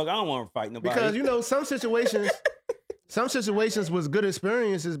short as fuck. I don't want to fight nobody. Because you know some situations some situations was good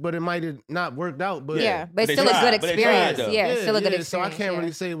experiences, but it might have not worked out. But yeah, but they it's still a tried, good but they tried, experience. though. Yeah, still a good experience. So I can't yeah.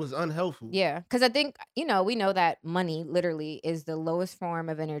 really say it was unhelpful. Yeah, because I think, we know that money literally is the lowest form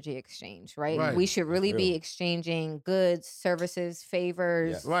of energy exchange, right? Right. We should really be real. exchanging goods, services,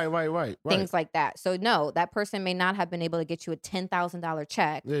 favors, Yes. Right. things like that. So no, that person may not have been able to get you a $10,000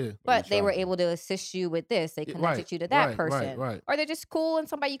 check, Yeah. but they tried were to. able to assist you with this. They Yeah, connected right, you to that right, person. right. Or they're just cool and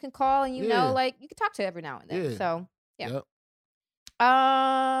somebody you can call and Yeah. like you can talk to every now and then. Yeah. So yeah. Yep.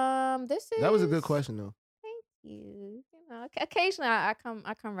 This is That was a good question though. Thank you. Occasionally I come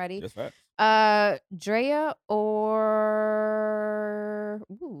ready. That's right. Drea or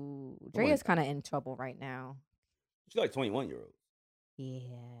Drea's kind of in trouble right now. She's like 21-year-old. Yeah.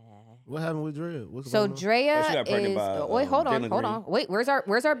 What happened with Drea? What's So going on? Drea she got pregnant is. by, wait, hold on. Jalen Green. Wait, where's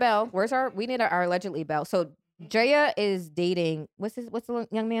our bell? We need our allegedly bell. So Drea is dating. What's the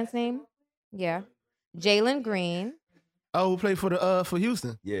young man's name? Yeah, Jalen Green. Oh, who played for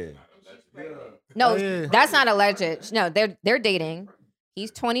Houston? Yeah. No, Oh, yeah. that's not alleged. No, they're dating.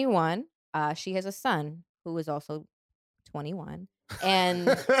 He's 21. She has a son who is also 21. And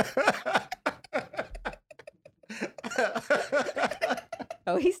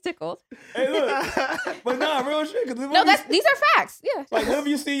oh, he's tickled. Hey, look. But nah, real shit. No, these are facts. Yeah. Like, what if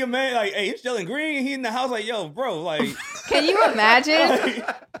you see your man, like, hey, it's Jalen Green, he in the house, like, yo, bro, like. Can you imagine?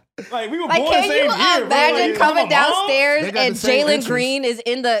 Like we were Like, born can the same you year, imagine bro. Like, coming my mom? downstairs They got and the same Jalen interests. Green is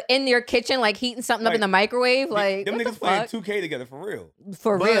in your kitchen, like heating something up in the microwave? Like, them what the niggas playing fuck? 2K together for real.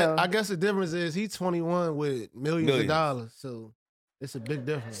 For But real. I guess the difference is he's 21 with millions of dollars, so it's a big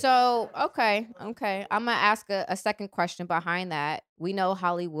difference. So, okay. I'm going to ask a second question behind that. We know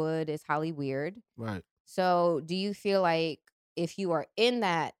Hollywood is Holly weird. Right. So, do you feel like if you are in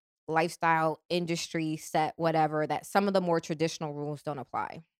that lifestyle industry set, whatever, that some of the more traditional rules don't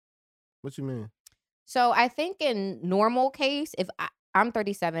apply? What you mean? So, I think in normal case, if I'm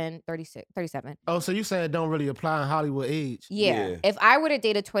 37. Oh, so you saying it don't really apply in Hollywood age? Yeah. If I were to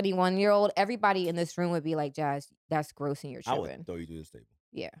date a 21-year-old, everybody in this room would be like, Jazz, that's gross and you're I tripping. would throw you through the table.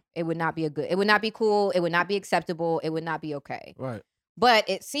 Yeah. It would not be it would not be cool. It would not be acceptable. It would not be okay. Right. But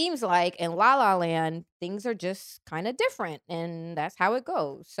it seems like in La La Land, things are just kind of different. And that's how it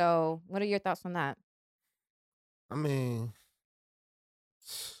goes. So what are your thoughts on that? I mean,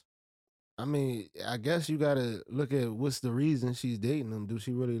 I guess you gotta look at what's the reason she's dating him. Do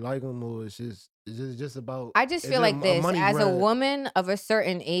she really like him, or is it just about? I just is feel it like this. money As a grab? woman of a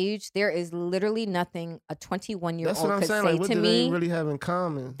certain age, there is literally nothing a 21-year-old That's what I'm could saying. say Like, what to do me they really have in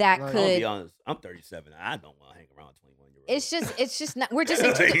common? that Like, could- I'll be honest. I'm 37. I don't want to hang around 21-year-olds. it's just not. We're just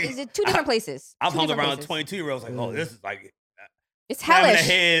in two different places. I've Two hung different around places. 22-year-olds like, oh, this is like It's slamming hellish.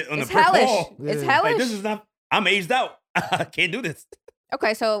 the head on It's the brick hellish. wall. It's Yeah. hellish. Like, this is not. I'm aged out. I can't do this.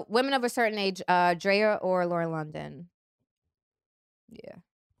 Okay, so women of a certain age, Drea or Lauren London? Yeah.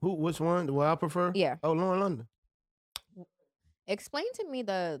 Which one? What I prefer? Yeah. Oh, Lauren London. Explain to me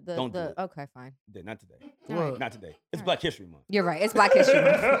the Don't do it. okay, fine. Yeah, not today. What? Not today. It's All Black History Month. You're right. It's Black History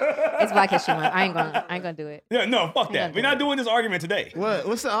Month. It's Black History Month. I ain't gonna do it. Yeah, no, fuck I'm that. gonna We're do not it. doing this argument today.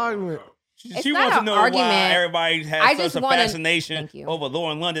 What's the argument? It's She not wants to an know argument. why everybody I has just such a wanna- fascination Thank you. over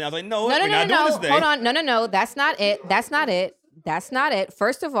Lauren London. I was like, no, No, we're not doing this today. Hold on. No. That's not it. That's not it.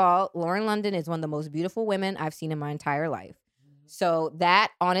 First of all, Lauren London is one of the most beautiful women I've seen in my entire life. So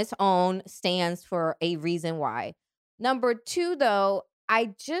that on its own stands for a reason why. Number two, though,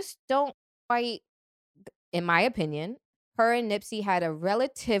 I just don't quite, in my opinion, her and Nipsey had a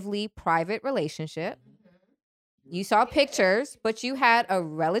relatively private relationship. You saw pictures, but you had a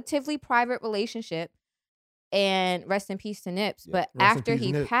relatively private relationship. And rest in peace to Nips. Yeah. But Rest in after peace,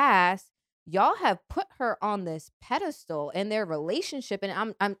 he Nip. passed, y'all have put her on this pedestal in their relationship,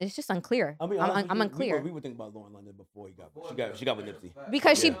 and I'm it's just unclear. I mean, I'm unclear. We were thinking about Lauren London before she got with Nipsey.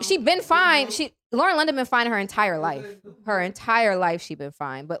 Because she been fine. Lauren London been fine her entire life. Her entire life she been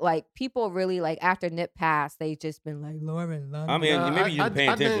fine. But like people really like after Nip passed, they just been like Lauren London. I mean, Nah, maybe you're paying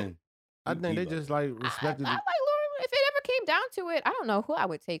attention. I think they You just like I respected. like Lauren. If it ever came down to it, I don't know who I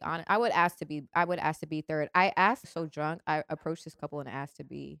would take on it. I would ask to be third. I asked so drunk. I approached this couple and asked to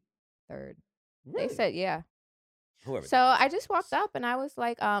be third. They said yeah. Whoever So that is. I just walked up and I was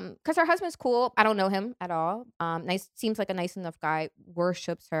like, because her husband's cool. I don't know him at all. Nice, seems like a nice enough guy.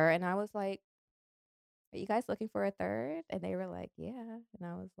 Worships her, and I was like, "Are you guys looking for a third?" And they were like, "Yeah." And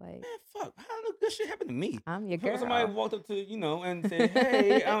I was like, Man, fuck, how did good shit happen to me? "I'm your Before girl." somebody walked up to and said,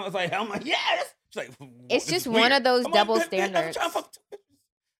 "Hey," I'm like, yes. She's like, It's this just is one weird. of those I'm double like, "Bitch, I'm standards." trying to fuck two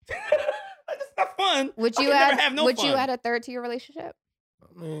bitches." Like, that's not fun. Would I you can never add? have no would fun. you add a third to your relationship?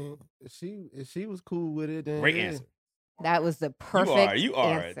 I mean, if she was cool with it, then Great yeah. answer. That was the perfect You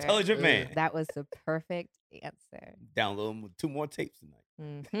are answer. an intelligent man. That was the perfect answer. Download 2 more tapes tonight.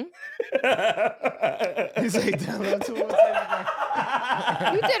 Mm-hmm. He said download 2 more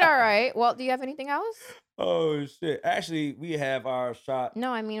tapes. You did all right. Well, do you have anything else? Oh, shit. Actually, we have our shot.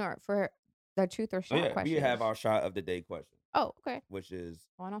 No, I mean for the truth or shot question. We have our shot of the day question. Oh, okay. Which is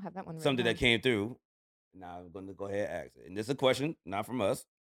I don't have that one. something that came through. Now I'm going to go ahead and ask it. And this is a question, not from us.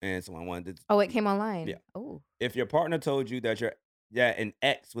 And someone wanted to. Oh, it came online. Yeah. Oh. If your partner told you that an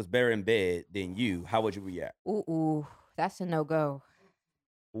ex was better in bed than you, how would you react? Ooh, that's a no-go.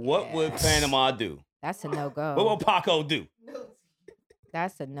 What would Panama do? That's a no-go. What would Paco do?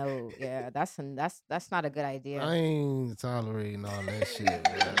 That's a no. Yeah, that's not a good idea. I ain't tolerating all that shit.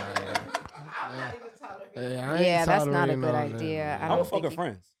 Man. That's not a good idea. I would fuck her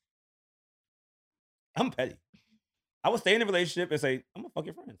friends. I'm petty. I would stay in a relationship and say, I'm gonna fuck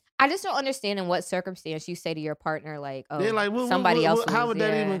your friends. I just don't understand in what circumstance you say to your partner, like, oh, Yeah, like, somebody else. How would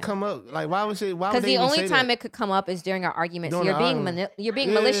that even come up? Like, why would she? Why would Because they the even only say time that? it could come up is during an argument. So During you're the being argument. you're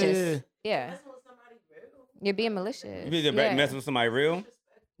being malicious. Yeah. You're being malicious. You be messing with somebody real?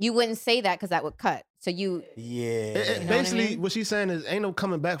 You wouldn't say that because that would cut. So you. Yeah. You know Basically, what I mean? what she's saying is, ain't no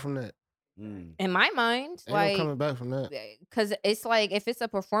coming back from that. In my mind, Ain't no coming back from that. Because it's like if it's a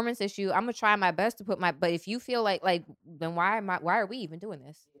performance issue, I'm gonna try my best to put my. But if you feel like then why are we even doing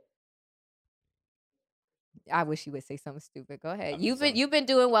this? I wish you would say something stupid. Go ahead. You've been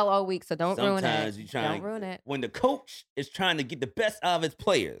doing well all week, so don't ruin it. Sometimes you Don't ruin it. When the coach is trying to get the best out of his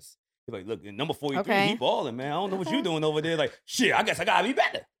players, he's like, look, number 43, he balling, man. I don't know what you doing over there. Like, shit, I guess I gotta be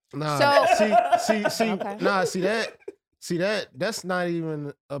better. Nah, see, Okay. nah, see that's not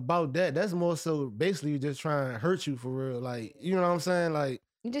even about that. That's more so basically just trying to hurt you for real. Like, you know what I'm saying? Like,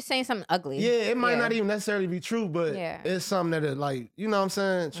 You're just saying something ugly. yeah, it might not even necessarily be true, but Yeah. it's something that, like, you know what I'm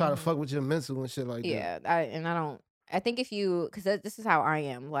saying? Try to fuck with your mental and shit like that. Yeah, I think if you, because this is how I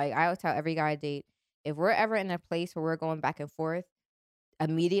am. Like, I always tell every guy I date, if we're ever in a place where we're going back and forth,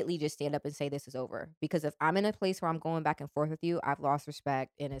 immediately just stand up and say this is over. Because if I'm in a place where I'm going back and forth with you, I've lost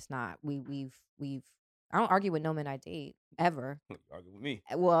respect, and it's not. We've. I don't argue with no men I date ever. You argue with me.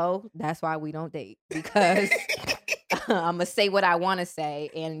 Well, that's why we don't date, because I'm gonna say what I want to say,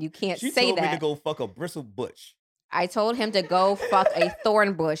 and you can't She say told that. me to go fuck a bristle bush. I told him to go fuck a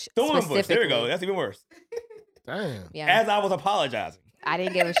thorn bush. Thorn bush. There we go. specifically. That's even worse. Damn. Yeah, As I was apologizing. I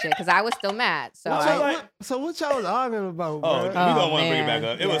didn't give a shit because I was still mad. So So what y'all was arguing about, Oh, bro? we don't want to bring it man. back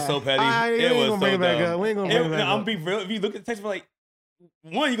up. It was Yeah. so petty. Alright, we It ain't was gonna so bring it back dumb. up. We ain't gonna bring it back I'm up. be real. If you look at the text, like,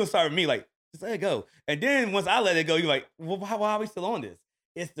 one, you gonna start with me, like, just let it go. And then once I let it go, you're like, well, why are we still on this?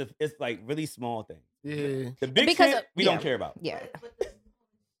 It's like really small things. Yeah. The big Because shit, we don't care about. yeah.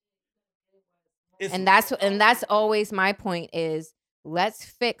 It's, And that's always my point is let's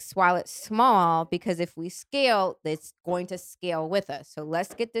fix while it's small, because if we scale, it's going to scale with us. So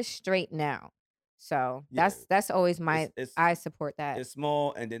let's get this straight now. So Yeah. that's always my It's- I support that. it's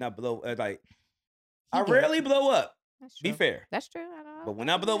small, and then I blow. Like, He I get it. rarely blow up. That's Be true. fair. That's true. I know. But when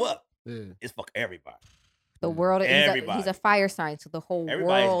I blow up, Yeah. it's fuck everybody. The world, he's Everybody. a fire sign, so the whole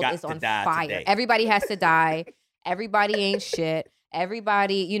Everybody's world got is to on die fire. today. Everybody has to die. Everybody ain't shit.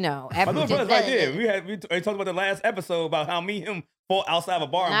 Everybody, you know. My little brother's right there. We talked about the last episode about how me and him fought outside of a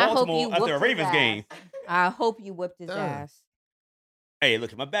bar in And I hope Baltimore you after a whooped his Ravens ass. game. I hope you whipped his Damn. ass. Hey,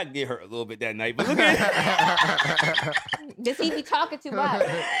 look, my back did hurt a little bit that night, but look at it. Does he be talking too much?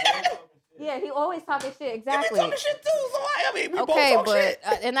 Yeah, he always talking shit. Exactly. We talking shit too, so I mean, we Okay, both talk but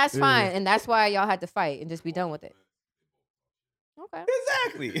shit. and that's Yeah. fine, and that's why y'all had to fight and just be done with it. Okay.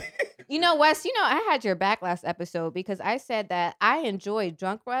 Exactly. You know, Wes, I had your back last episode because I said that I enjoy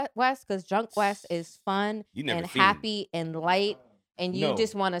Drunk West because Drunk West is fun You never and seen him. happy and light, and you No.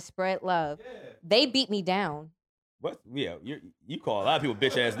 just want to spread love. They beat me down. What? Yeah, you call a lot of people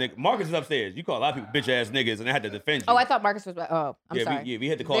bitch ass niggas. Marcus is upstairs. You call a lot of people bitch ass niggas, and I had to defend you. Oh, I thought Marcus was. Oh, I'm yeah, sorry. we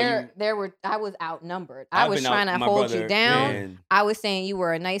had to call you. I was outnumbered. I I've was been out- trying to my hold you brother, down. and I was saying you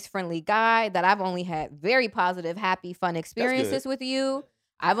were a nice, friendly guy, that I've only had very positive, happy, fun experiences with you.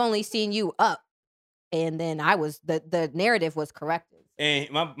 I've only seen you up. And then the narrative was corrected.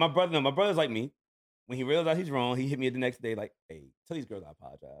 And my brother's like me. When he realized he's wrong, he hit me the next day like, hey, tell these girls I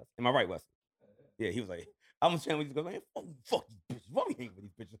apologize. Am I right, Wesley? Yeah, he was like, I'm just chatting with these girls, man, fuck these bitches. Why we hang with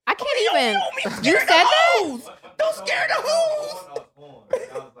these bitches? I can't Oh, even. yo, don't You scare said the that? hoes. Don't scare the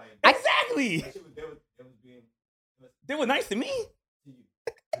hoes. Exactly. They were nice to me.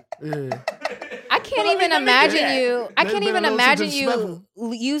 Yeah. I can't Well, I even mean, let me imagine do that. you. I There's can't been even a little imagine too you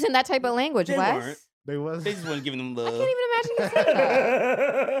disrespectful. using that type of language, They Wes. weren't. They was. They just wasn't giving them love. I can't even imagine you saying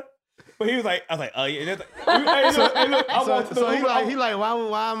that. But he was like, I was like, oh yeah. That's like, hey, look, I walked to the So Uber. he like,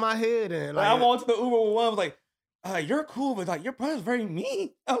 why am I here then? I walked to the Uber with one. I was like, you're cool, but like your brother's very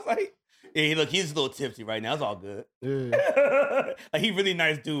mean. I was like, yeah, look, he's a little tipsy right now. It's all good. Yeah. Like he really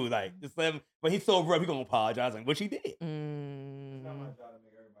nice dude. Like just let him, but he's so rough. He gonna apologize, like, which he did.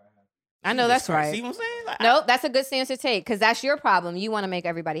 I know that's right. See what I'm saying? Like, no, that's a good stance to take because that's your problem. You want to make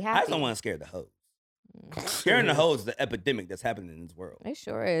everybody happy. I just don't want to scare the hoes. Scaring the hoes is the epidemic that's happening in this world. It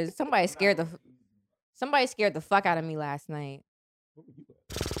sure is. Somebody scared the fuck out of me last night.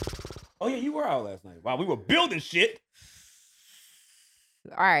 Oh yeah, you were out last night. Wow, we were building shit.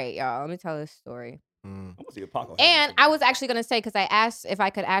 All right, y'all. Let me tell this story. I'm gonna see a Paco. And I was actually gonna say because I asked if I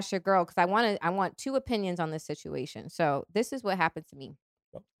could ask your girl because I want two opinions on this situation. So this is what happened to me.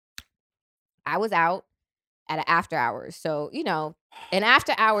 I was out at an after hours. So, an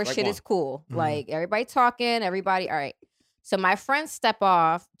after hours Like shit one. is cool. Mhm. Like everybody talking, everybody. All right. So my friends step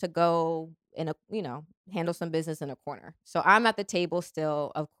off to go handle some business in a corner. So I'm at the table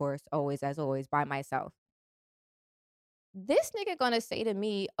still, of course, always as always by myself. This nigga gonna say to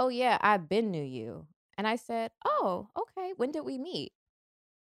me, "Oh yeah, I've been knew you." And I said, "Oh, okay. When did we meet?"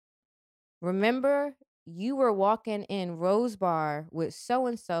 Remember, you were walking in Rose Bar with so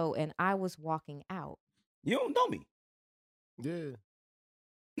and so, and I was walking out. You don't know me. Yeah.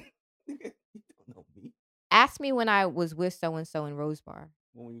 You don't know me. Ask me when I was with so and so in Rose Bar.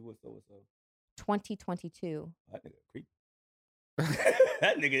 When were you with so? 2022. That nigga creep.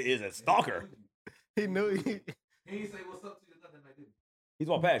 That nigga is a stalker. He knew he. He ain't say what's up to you nothing like this. He's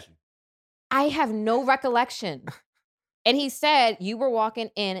walked past you. I have no recollection. And he said you were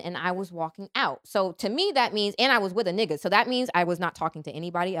walking in and I was walking out. So to me, that means, and I was with a nigga. So that means I was not talking to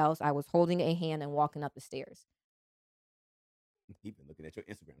anybody else. I was holding a hand and walking up the stairs. He's been looking at your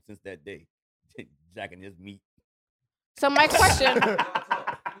Instagram since that day, jacking his meat. So my question, I talked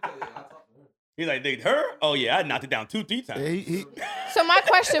to her. He's like, nigga, her? Oh yeah, I knocked it down 2-3 times. he so my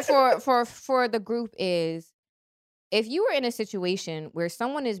question for the group is, if you were in a situation where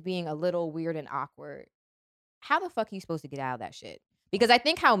someone is being a little weird and awkward, how the fuck are you supposed to get out of that shit? Because I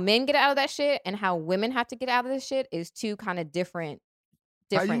think how men get out of that shit and how women have to get out of this shit is two kind of different.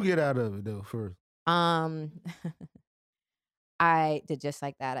 How you get out of it though first? I did just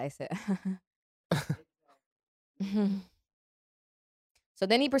like that. I said. So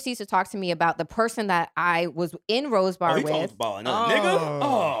then he proceeds to talk to me about the person that I was in Rose Bar he with. talks about another nigga?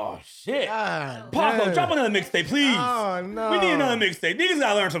 Oh shit. God Paco, damn. drop another mixtape, please. Oh no. We need another mixtape. Niggas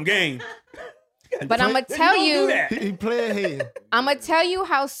gotta learn some game. But I'm gonna tell Don't do you, that. He playing here. I'm gonna tell you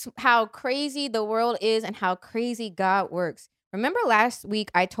how crazy the world is and how crazy God works. Remember last week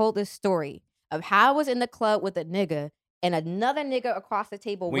I told this story of how I was in the club with a nigga and another nigga across the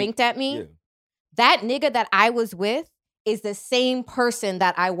table winked at me. Yeah. That nigga that I was with is the same person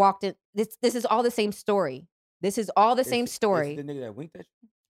that I walked in. This is all the same story. This is all the same story. Is the nigga that winked at you?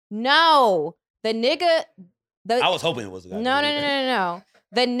 No, the nigga. I was hoping it was a guy. No.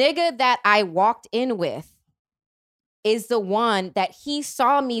 The nigga that I walked in with is the one that he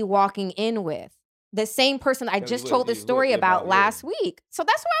saw me walking in with. The same person I just told the story about last week. So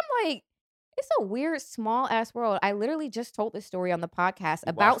that's why I'm like, it's a weird, small ass world. I literally just told this story on the podcast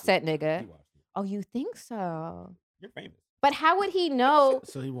about said nigga. Oh, you think so? You're famous. But how would he know?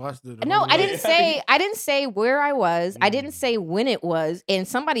 So he watched it. No, I didn't say where I was. I didn't say when it was. And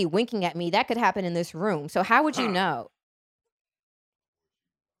somebody winking at me, that could happen in this room. So how would you know?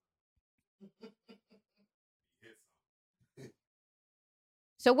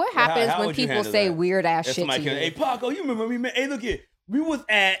 So what happens when people say weird ass shit to you? Hey, Paco, you remember me, man? Hey, look here. We was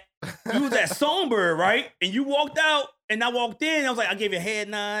at Songbird, right? And you walked out, and I walked in. And I was like, I gave you a head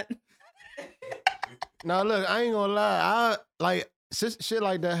nod. Now look, I ain't gonna lie. I like shit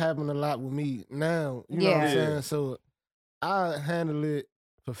like that happen a lot with me now. You know what I'm saying? So I handle it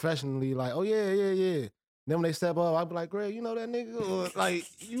professionally. Like, oh yeah. Then when they step up, I be like, Greg, you know that nigga? Or like,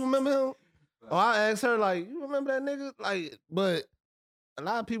 you remember him? Or I ask her like, you remember that nigga? Like, but a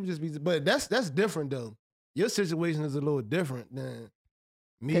lot of people just be. But that's different though. Your situation is a little different than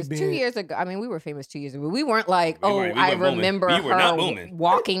me being. Because 2 years ago, I mean, we were famous 2 years ago. We weren't like, I remember booming. We were not her booming.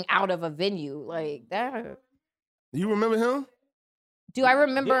 walking out of a venue like that. You remember him? Do I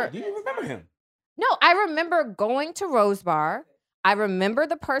remember? Yeah, do you remember him? No, I remember going to Rose Bar. I remember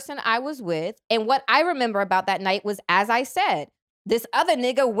the person I was with. And what I remember about that night was, as I said, this other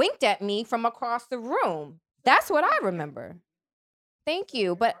nigga winked at me from across the room. That's what I remember. Thank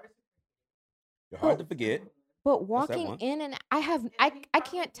you. But You're hard to forget. But walking in and I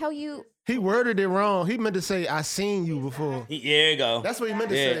can't tell you. He worded it wrong. He meant to say, I seen you before. There you go. That's what he meant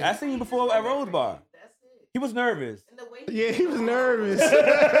to say. I seen you before at Rose Bar. He was nervous. Yeah, he was nervous.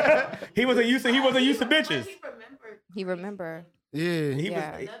 He wasn't used to bitches. He remembered. Yeah. He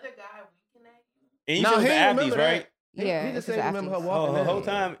Yeah. was. Another guy winking at you. And you No, said he the ain't afties, remember right? that. Yeah, He it's just his ain't remember her afties. walking Oh, the in. whole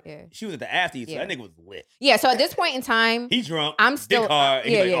time Yeah. she was at the afties, so Yeah. that nigga was lit. Yeah, so at this point in time, He drunk. I'm still dick hard.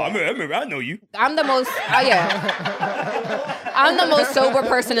 And yeah, he's like, yeah. oh, I remember, I know you. I'm the most I'm the most sober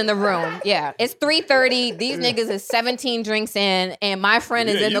person in the room. Yeah. It's 3:30. These niggas is 17 drinks in, and my friend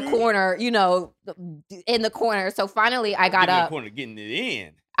is in the corner, you know, in the corner. So finally I got up. Corner getting it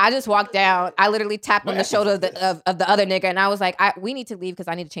in. I just walked down. I literally tapped on the shoulder of the other nigga, and I was like, we need to leave because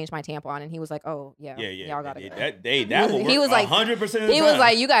I need to change my tampon. And he was like, oh, yeah. Y'all gotta go. He was like 100%. He was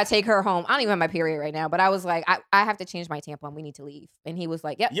like, you gotta take her home. I don't even have my period right now, but I was like, I have to change my tampon. We need to leave. And he was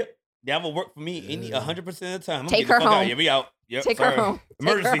like, yep. That will work for me 100% of the time. Take her home. Yeah, we out. Yep, Take her home.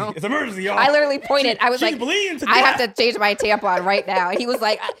 Emergency. It's emergency, y'all. I literally pointed. I was like, I have to death. change my tampon right now. And he was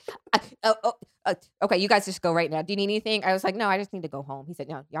like, okay, you guys just go right now. Do you need anything? I was like, no, I just need to go home. He said,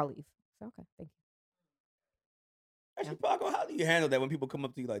 no, y'all leave. So, okay, thank you. Actually, Paco, how do you handle that when people come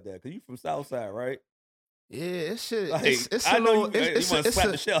up to you like that? Because you from Southside, right? Yeah, it's shit. Like, It's I a know little. you want to slap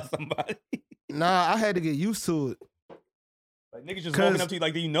the shit out of somebody. Nah, I had to get used to it. Like niggas just walking up to you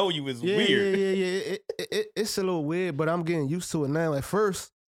like they know you is weird. Yeah. It's a little weird, but I'm getting used to it now. At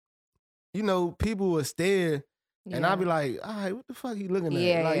first, you know, people would stare, and I'd be like, all right, what the fuck he looking at?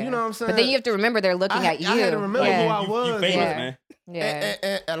 Yeah, like, you know what I'm saying? But then you have to remember they're looking at you. I had to remember who I was. You famous, man. Yeah.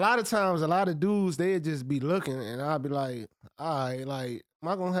 And a lot of times, a lot of dudes, they'd just be looking, and I'd be like, all right, like, am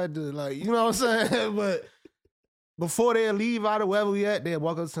I gonna have to, like, you know what I'm saying? But before they leave out of wherever we at, they'd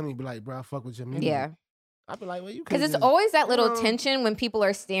walk up to me and be like, bro, I fuck with your music. Yeah. I'd be like, well, you can't. Because it's just, always that little tension when people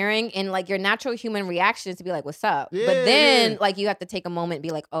are staring, and like your natural human reaction is to be like, what's up? Yeah, but then like you have to take a moment and be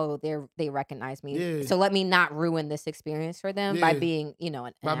like, oh, they recognize me. Yeah. So let me not ruin this experience for them by being, you know,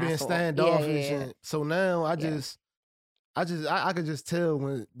 an being asshole. standoffish. Yeah. And so now I could just tell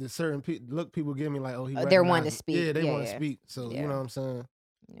when the certain people give me like, oh, they're wanting to recognized me. speak. Yeah, they want to speak. So Yeah. you know what I'm saying?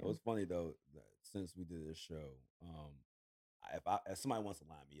 It was funny though that since we did this show, if somebody wants to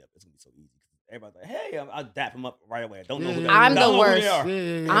line me up, it's gonna be so easy. Everybody's like, hey, I'll dap him up right away. I don't know who they are. I'm the Don't know who worst. they are.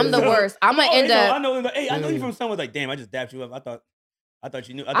 Yeah. I'm the worst. I'm gonna end up. I know. Hey, I know you from somewhere. Like, damn, I just dapped you up. I thought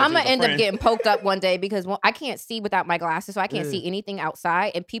you knew. I'm gonna end up getting poked up one day because I can't see without my glasses, so I can't see anything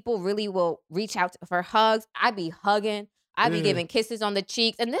outside. And people really will reach out for hugs. I be hugging. I be giving kisses on the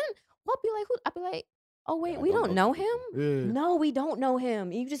cheeks, and then I'll be like, I'll be like, oh wait, we don't know him. Yeah. No, we don't know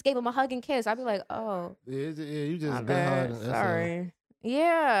him. You just gave him a hug and kiss. I'll be like, oh, You just my been hard. bad. Sorry.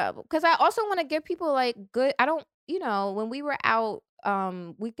 Yeah, because I also want to give people like good. I don't, you know, when we were out,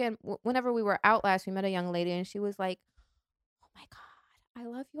 whenever we were out last, we met a young lady, and she was like, oh my God, I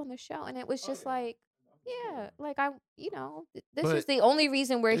love you on the show. And it was just like, yeah, like this is the only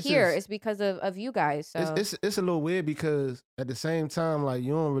reason we're here is because of you guys. So it's a little weird because at the same time, like,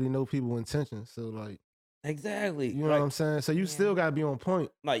 you don't really know people's intentions. So like, exactly, you know what I'm saying? So you still gotta be on point.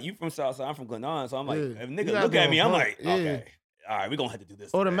 Like, you from Southside, I'm from Glenarm, so I'm like, if You nigga gotta look be at on me, I'm point. like, okay, all right, we gonna have to do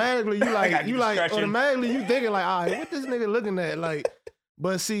this. Automatically, I gotta keep stretching. automatically you thinking like, all right, what this nigga looking at? Like,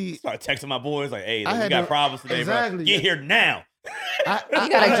 but see, Start texting my boys like, hey, I we had got to- problems today, exactly. bro. Get here now. you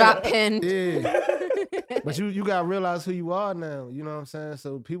got a drop pin. Yeah. But you gotta realize who you are now. You know what I'm saying?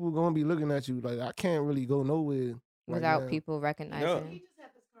 So people gonna be looking at you like, I can't really go nowhere Without now. people recognizing.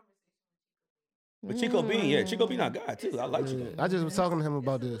 But Chico Bean, Chico Bean, our guy too. I like Chico. I just was talking to him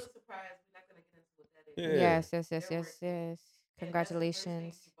about this. Yeah. Yes.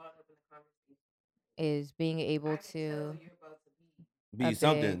 Congratulations. Is being able to Be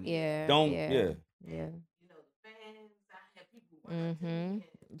something. Yeah. Yeah. Mm-hmm.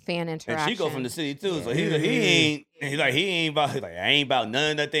 Fan interaction. And Chico from the city too, so he ain't about I ain't about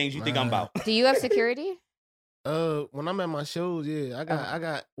none of the things you think I'm about. Do you have security? When I'm at my shows, I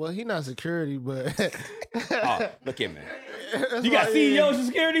got. Well, he not security, but Oh, look here, man. You got CEOs and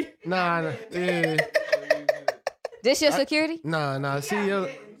security? Nah, yeah. This your security? Nah.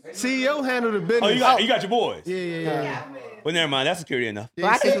 CEO handle the business. Oh, you got your boys. Yeah. But never mind, that's security enough.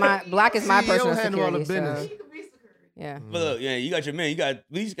 Black is my CEO personal handle all the security. business. So, yeah. But look, you got your men.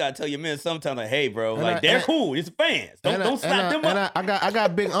 We just gotta tell your men sometimes like, hey, bro, And like they're cool. It's fans. Don't slap them up. I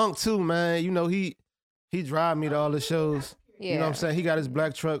got Big Unc too, man. You know he drive me to all the shows. Yeah. You know what I'm saying? He got his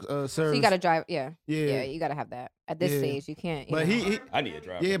black truck service. So you got to drive. Yeah. Yeah. You got to have that at this stage. You can't. But he I need a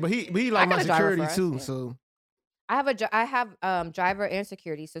driver. yeah, but he like my got a driver security for us, too. yeah. So I have driver and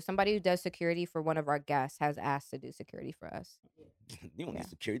security. So somebody who does security for one of our guests has asked to do security for us. You don't need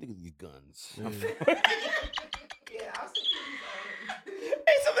security. You need guns.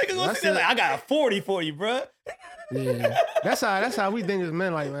 Hey, some niggas gonna sit there like, I got a 40 for you, bro. yeah, that's how we think as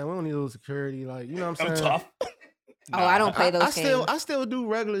men. Like, man, we don't need no security. Like, you know what I'm I'm saying? tough. Oh, I don't play those games. I still do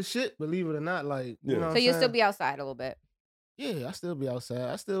regular shit. Believe it or not, like, you know. So you'll still be outside a little bit. Yeah, I still be outside.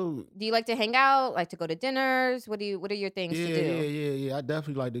 I still. Do you like to hang out? Like to go to dinners? What are your things Yeah, to do? yeah. I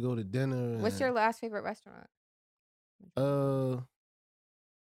definitely like to go to dinner. What's your last favorite restaurant?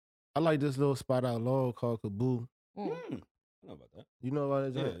 I like this little spot out Laurel called Kaboo. I know about that. You know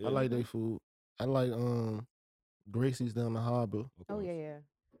about that? Yeah, joint? yeah. I like their food. I like Gracie's down the harbor. Oh yeah.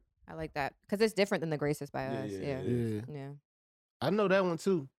 I like that because it's different than the Graces by us. Yeah. I know that one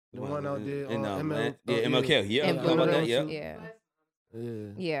too. The one out there on ML. MLK. Yeah, I know about that. Yeah.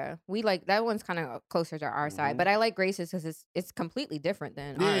 Yeah. We like that one's kind of closer to our side, but I like Grace's because it's completely different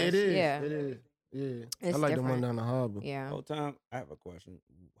than ours. It is. Yeah, it is. Yeah, It's I like the different. one down the harbor. Yeah. Whole time, I have a question.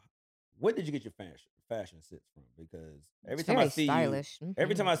 Where did you get your fashion sense from? Because every It's time I very see stylish. you,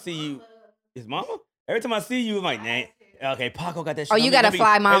 every time I see you, is mama? Every time I see you, I'm like, nah. Okay, Paco got that shit. Oh, you got a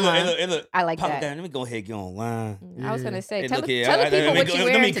fly mama. Hey, look. I like Paco that. Let me go ahead and get online. I was gonna say, Hey, tell look the here, people what you let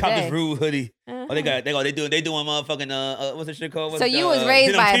wearing me cop today. this rude hoodie. Uh-huh. Oh, they doing motherfucking what's the shit called? So you was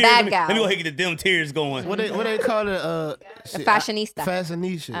raised by a bad gal. Let me go ahead and get the dim tears going. What they call it? The fashionista.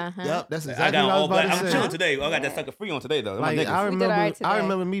 Fashionista. Uh-huh. Yep, that's I exactly got what I was all about black. to I'm say. chilling today. I got that sucker free on today though. Like We did all right today. I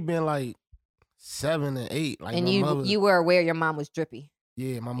remember me being like 7 and 8. Like And my mother, you were aware your mom was drippy.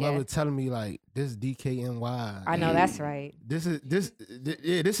 yeah, my mother telling me like this DKNY. I know that's right. This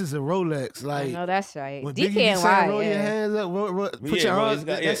is a Rolex. Like I know that's right. when Biggie be saying, DKNY. roll your Yeah. hands up, put Yeah, your roll arms.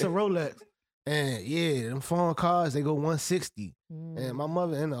 this guy, That's yeah. a Rolex. And yeah, them foreign cars they go 160. Mm. And my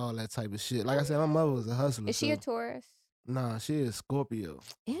mother into all that type of shit. Like I said, my mother was a hustler. Is she so- a Taurus? Nah, she is Scorpio.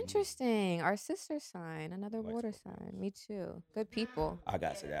 Interesting. Our sister sign, another Like water Scorpios. sign. Me too. Good people. I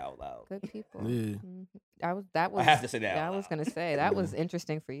got to say that out loud. Good people. Yeah. Mhm. That was. I have to say that. I out was loud. gonna say that was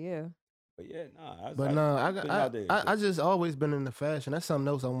interesting for you. But yeah, nah. But no, putting it out there. I just always been into fashion. That's something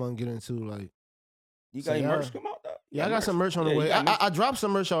else I want to get into. Like, You so got any y'all- merch come out though? yeah, I got some merch on the Yeah, way. you got merch? I dropped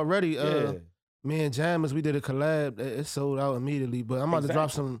some merch already. Yeah. Me and Jammers, we did a collab. It sold out immediately. But I'm about to drop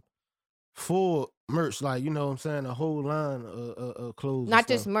Exactly. some full merch, like, you know what I'm saying, a whole line of clothes. Not and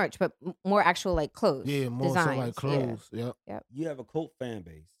just stuff. merch, but more actual like clothes. Yeah, more so designs. like clothes. Yep. You have a cult fan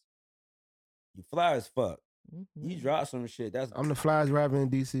base. You fly as fuck. Yeah. You drop some shit. That's I'm the flyest rapper in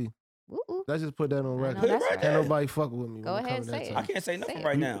DC. Ooh. Let's just put that on I record. know that's Right right. Can't nobody fuck with me. Go when it ahead come to and that say it. I time. can't say nothing Say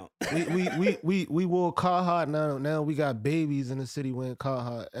right it. now. We wore Carhartt now. Now we got babies in the city wearing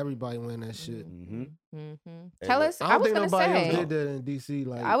Carhartt. Everybody wearing that shit. Mm-hmm. Hey, Tell look, us. I I don't was think gonna nobody say. else did that in DC.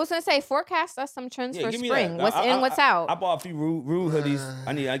 Like I was gonna say forecast us some trends Yeah, for give me spring. that. What's in? What's out? I bought a few rude hoodies.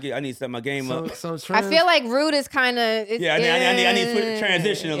 I need to set my game up. some I trends. feel like rude is kind of. Yeah, I need to put the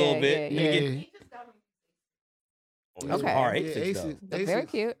transition a little bit. Yeah, Let me yeah. get- Oh, those Okay. are Yeah, R86 though. Asics. They're very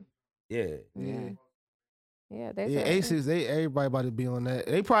cute. Yeah. Yeah. Yeah, there's Yeah, a- Aces, everybody about to be on that.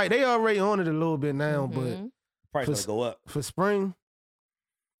 They already on it a little bit now, Mhm. Price For- gonna go up. but for spring,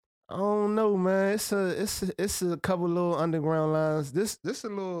 I don't know, man. It's a couple little underground lines. This a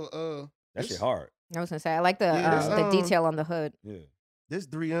little That this- shit hard. I was gonna say I like the Yeah, this, the detail on the hood. Yeah. This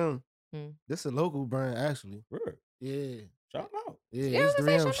 3M. Mm. This a local brand actually. Word. Yeah. Shout 'em out. Yeah, Yeah, I was it's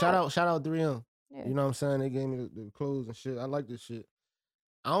gonna say 3M. Shout out 3M. Yeah. You know what I'm saying? They gave me the clothes and shit. I like this shit.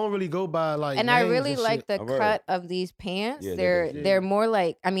 I don't really go by like And I names really and like shit. the Oh, word. cut of these pants. Yeah, they're they're they're more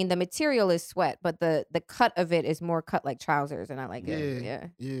like I mean the material is sweat, but the cut of it is more cut like trousers, and I like it.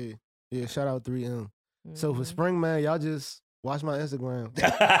 Yeah. Yeah. Shout out 3M. So for Mhm. spring, man, y'all just watch my Instagram. And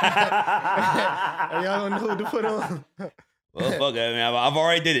Well, y'all don't know what to put on. fuck it. I mean, I've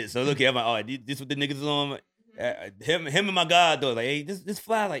already did it. So look here, I'm like, all right, this what the niggas is on. Him and my god though, like, hey, this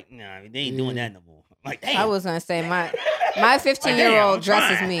fly, like, nah, they ain't doing that no more. I'm like, damn. I was gonna say my 15-year-old Damn, I'm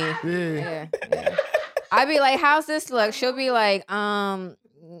dresses trying. me. Yeah. Yeah. I'd be like, "How's this look?" She'll be like, It's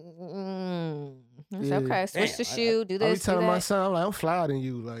Yeah. okay. Switch Damn, the shoe. Do I be this. Do telling my that. son, I'm like, I'm flyer than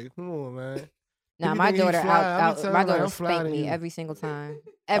you. Like, come on, man. Nah, you my think he daughter fly, I be telling my him, like, daughter I'm flyer spank than me you. every single time.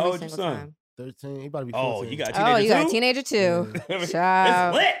 How Every old your single son? time. 13. He about to be 14. Oh, you got a teenager Oh, you got a too? teenager too. It's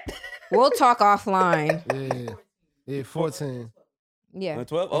Child. lit. We'll talk offline. Yeah, 14. Yeah. On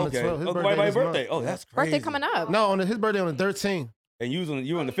 12? On the Okay. 12th. His Oh, birthday everybody's this month. birthday. Oh, that's crazy. Birthday coming up. No, his birthday on the 13th. And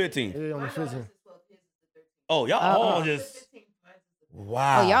you on the 15th. Yeah, on the 15th. Oh, y'all all just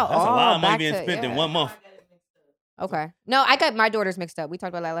wow. Oh, y'all That's a lot all of money back being to- spent in yeah. 1 month. Okay. No, I got my daughters mixed up. We talked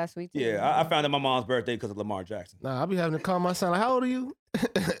about that last week. Too. Yeah, I found out my mom's birthday because of Lamar Jackson. Nah, I be having to call my son, like, how old are you?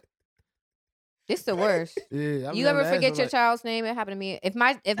 It's the worst. Yeah. I be You having ever to ask forget him, your like, child's name? It happened to me. If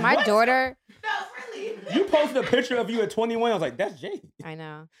my What? daughter, You posted a picture of you at 21. I was like, that's Jay. I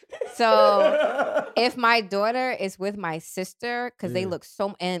know. So if my daughter is with my sister, because they Yeah. look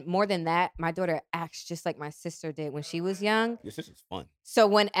so, and more than that, my daughter acts just like my sister did when she was young. Your sister's fun. So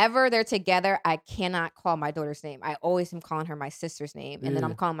whenever they're together, I cannot call my daughter's name. I always am calling her my sister's name, and then Yeah.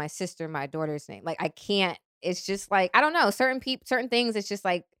 I'm calling my sister my daughter's name. Like I can't it's just like, I don't know, certain things, it's just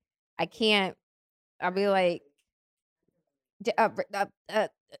like, I can't, I'll be like,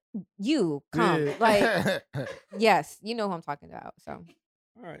 you come. Yeah. Like, yes, you know who I'm talking about. So,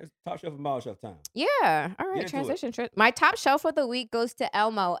 All right, it's top shelf and bottom shelf time. yeah. All right, Get into it. transition. My top shelf of the week goes to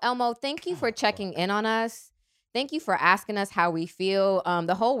Elmo. Elmo, thank you for checking in on us. Thank you for asking us how we feel.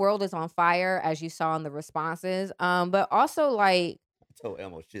 The whole world is on fire, as you saw in the responses. But also, like, I told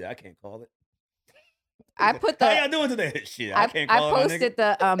Elmo, shit, I can't call it. I put How the y'all doing today? Shit, I can't call I it, my nigga. posted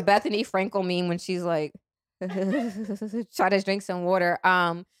the Bethany Frankel meme when she's like, try to drink some water.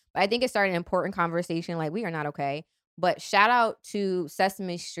 But I think it started an important conversation. Like, we are not okay. But shout out to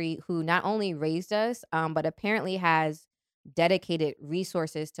Sesame Street, who not only raised us, but apparently has dedicated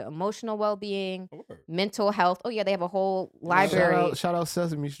resources to emotional well-being, mental health. Oh yeah, they have a whole library. Shout out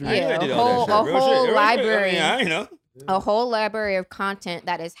Sesame Street. I ain't Yeah, gonna do a all that whole shit. Real shit. Real library. shit. I mean, I know. A whole library of content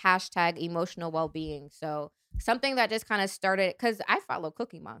that is hashtag emotional well-being. So something that just kind of started, because I follow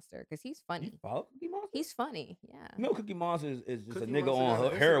Cookie Monster because he's funny. You follow Cookie Monster? He's funny. Yeah. You know Cookie Monster is just Cookie a nigga Monster on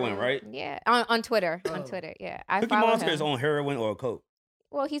got heroin, Instagram? right? Yeah. On Twitter. On Oh. Twitter. Yeah. I Cookie follow Monster him. is on heroin or coke.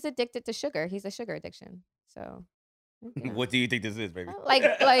 Well, he's addicted to sugar. He's a sugar addiction. So yeah. What do you think this is, baby?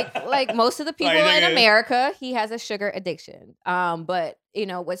 like most of the people in America, he has a sugar addiction. But you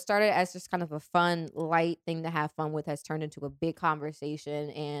know, what started as just kind of a fun, light thing to have fun with has turned into a big conversation.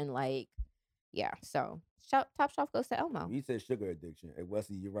 And like, yeah. So top shelf goes to Elmo. You said sugar addiction. Hey,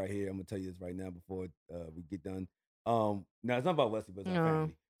 Wesley, you're right here. I'm gonna tell you this right now before we get done. Now it's not about Wesley, but it's our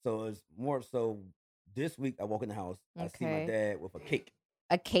family. So it's more so. This week, I walk in the house. I see my dad with a cake.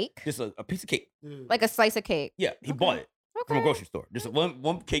 A cake? Just a piece of cake. Like a slice of cake. Yeah, he bought it from a grocery store. Just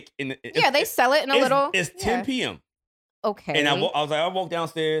one cake in the. Yeah, they sell it in a little. It's 10 p.m. Okay. And I was like, I walk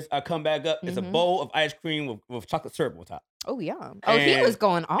downstairs. I come back up. It's a bowl of ice cream with chocolate syrup on top. Oh yeah. Oh, he was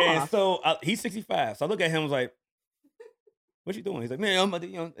going off. And so he's 65. So I look at him. I was like, "What you doing?" He's like, "Man, I'm about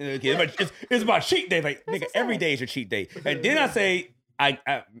to, it's my cheat day. Like, nigga, every day is your cheat day." And then I say,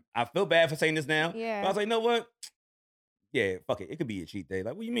 I feel bad for saying this now. Yeah. But I was like, you know what? Yeah, fuck it. It could be a cheat day.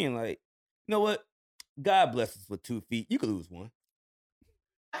 Like, what you mean? Like, you know what? God bless us with 2 feet. You could lose one.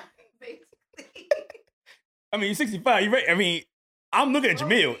 I mean, you're 65. You're right. I mean, I'm looking at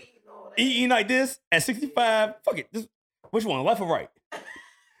Jamil. Eating like this at 65. Fuck it. Which one? Left or right?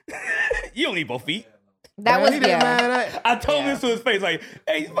 You don't need both feet. That was I told him this to his face, like,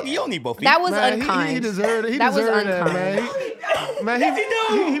 hey, you don't need both feet. That was unkind. He deserved it. He that deserved was unkind. That, man.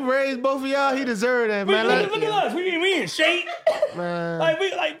 Man, he raised both of y'all. He deserved that, man. Look at us. We in shape. Man.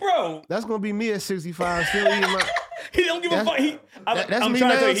 Like, bro. That's gonna be me at 65. Still eating my. He don't give a fuck. I'm me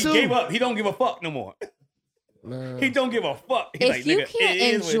trying to tell now, you, he too. gave up. He don't give a fuck no more. Man. He don't give a fuck. He's If like, you nigga, can't it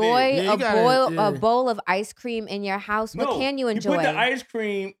is what it enjoy is. a bowl of ice cream in your house, what can you enjoy? You put the ice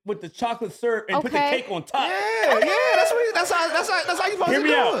cream with the chocolate syrup and put the cake on top. Yeah, that's how you supposed to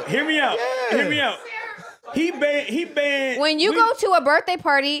do it. Hear me out. Yeah. Hear me out. He banned. When you go to a birthday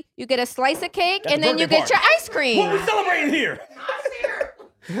party, you get a slice of cake That's and a then you birthday get your party. ice cream. What we celebrating here?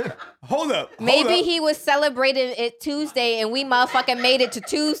 Hold up. Maybe he was celebrating it Tuesday and we motherfucking made it to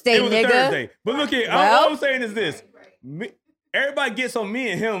Tuesday, It was nigga. a Thursday. But look here, Well- all I'm saying is this. Everybody gets on me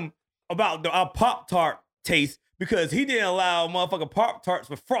and him about our Pop-Tart taste because he didn't allow motherfucking Pop-Tarts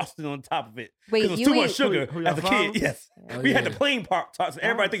with frosting on top of it. Wait, Because it was you too much ate- sugar Who as a y'all kid. Yes. Oh, We had yeah. the plain Pop-Tarts and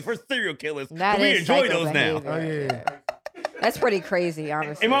everybody thinks we're serial killers. That But we is enjoy psycho those now. behavior. Oh yeah. That's pretty crazy,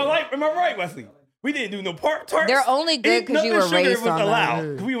 honestly. Am I right, Wesley? We didn't do no Pop-Tarts. They're only good 'cause you were Nothing sugar raised was on them. allowed.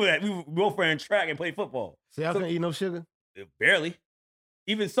 Yeah. 'Cause we both ran track and played football. So y'all couldn't eat no sugar? Barely.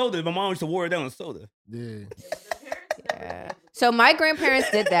 Even soda. My mom used to water down with soda. Yeah. Yeah. So my grandparents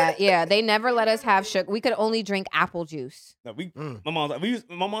did that. Yeah, they never let us have sugar. We could only drink apple juice. No, my mom's like,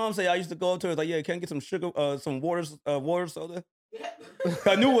 my mom said I used to go up to her like, yeah, can I get some sugar, some water soda?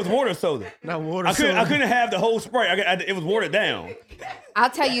 I knew it was water soda. Not water I soda. couldn't have the whole Sprite. It was watered down. I'll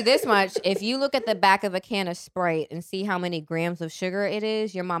tell you this much. If you look at the back of a can of Sprite and see how many grams of sugar it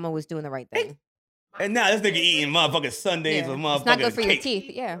is, your mama was doing the right thing. And now this nigga eating motherfucking Sundays with motherfucking It's not good for your cake. teeth.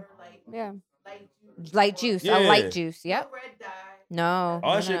 Yeah. Yeah. Light juice. Yeah. A light juice. Yep. No.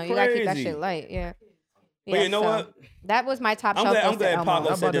 Oh, that no, shit you gotta keep that crazy. shit light. Yeah. But you know what? That was my top I'm shelf. glad goes to Elmo. Paco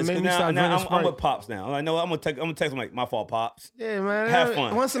I'm said about to this. make 'Cause me now start I'm drinking with Sprite. Pops now. I know I'm gonna text him like, my fault, Pops. Yeah, man. Have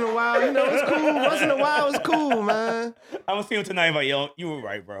fun. Once in a while, you know, it's cool. Once in a while, it's cool, man. I'm gonna see him tonight. Like, yo, you were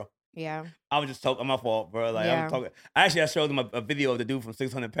right, bro. Yeah. I was just talking. My fault, bro. Like, Yeah. I'm talking. Actually, I showed him a video of the dude from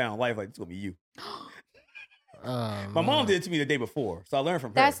 600 Pound Life. Like, it's gonna be you. My mom did it to me the day before, so I learned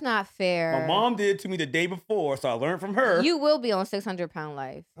from her. That's not fair. My mom did it to me the day before, so I learned from her. You will be on 600 Pound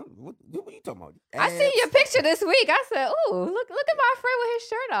Life. What you talking about? I seen your picture this week. I said, "Ooh, look at my friend with his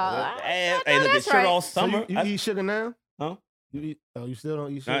shirt off." Hey, I know look, that's the shirt right. all So summer. you eat sugar now? Huh? You eat? Oh, you still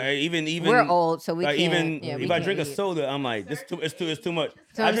don't eat sugar? Even We're old, so we like, can't. even yeah, we if I can't drink a eat. soda, I'm like, it's too much.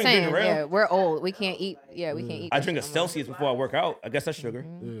 So I I'm drink saying, ginger ale. yeah, we're old. We can't eat. Yeah, we can't eat. I that drink a shit no more. Celsius before I work out. I guess that's sugar.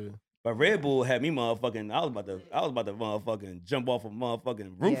 Yeah. But Red Bull had me motherfucking. I was about to motherfucking jump off a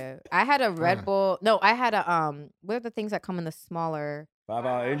motherfucking roof. Yeah, I had a Red Bull. No, I had a What are the things that come in the smaller?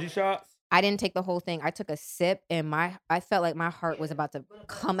 5-hour energy shots. I didn't take the whole thing. I took a sip, and I felt like my heart was about to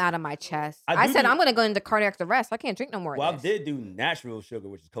come out of my chest. I said, I'm gonna go into cardiac arrest. I can't drink no more. Well, of I this. did do natural sugar,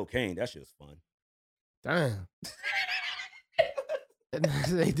 which is cocaine. That shit was fun. Damn.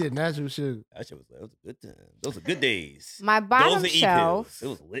 They did natural sugar. That was a good time. Those are good days. My bottom Those are shelf. It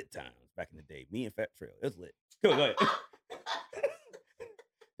was lit times back in the day. Me and Fat Trail. It was lit. Go ahead.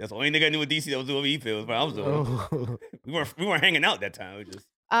 That's the only nigga I knew in DC that was doing E-pills, but I was doing. Oh. We weren't hanging out that time. We just.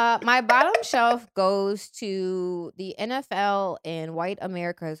 My bottom shelf goes to the NFL and white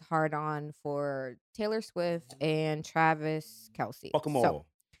America's hard on for Taylor Swift and Travis Kelce. Fuck them So, all.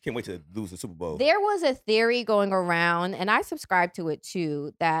 Can't wait to lose the Super Bowl. there was a theory going around, and I subscribe to it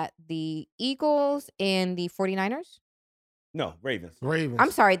too, that the Eagles and the 49ers, No, Ravens. Ravens. I'm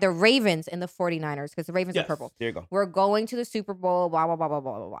sorry, the Ravens and the 49ers, because the Ravens Yes, are purple, there you go. were going to the Super Bowl, blah, blah, blah, blah,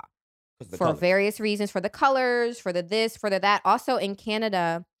 blah, blah, blah. 'Cause the For colors. various reasons, for the colors, for the this, for the that. Also in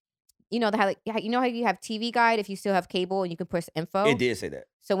Canada, you know how you have TV Guide if you still have cable and you can press info. It did say that.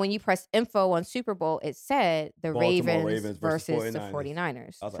 So when you press info on Super Bowl, it said the Baltimore Ravens versus the 49ers.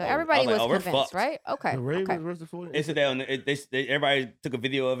 49ers. I was So like, everybody was we're convinced, fucked. right? Okay. The Ravens Okay. versus the 49ers. They said that on everybody took a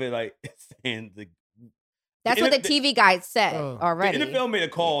video of it, like saying That's what the TV Guide said Oh. the already. NFL made a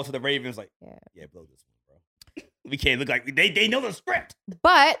call to the Ravens, like, Yeah. blow this one, bro. We can't look like they know the script.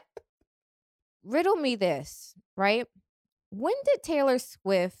 But riddle me this, right? When did Taylor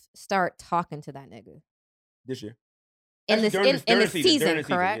Swift start talking to that nigga? This year. In Actually, the season,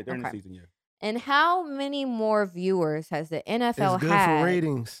 correct? Yeah, during Okay. the season, yeah. And how many more viewers has the NFL It's good had for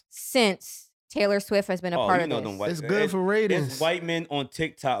ratings. since Taylor Swift has been a part you of know this? them white. It's good for ratings. It's white men on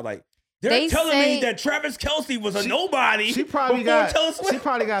TikTok like they're They telling say- me that Travis Kelce was a nobody. She probably before got. Taylor Swift. She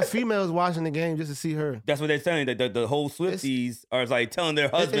probably got females watching the game just to see her. That's what they're saying. That the whole Swifties are like telling their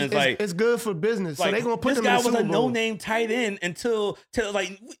husbands It's good for business. So like they gonna put this them guy in the was Super a Bowl. no-name tight end until like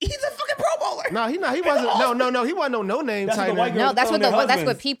he's a fucking Pro Bowler. No, he not. He wasn't. No. He wasn't no name That's what tight the white end. girl- No, that's telling what their that's what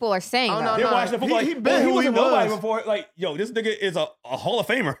husbands. people are saying. Oh, though. no, They're no. watching the football. He Like, been he who was he a nobody was. before. Like, yo, this nigga is a Hall of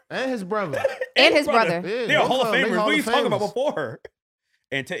Famer. And his brother. And his brother. Yeah, They're a both Hall of of them, they Famers. Hall What are you of talking about Famers. before her?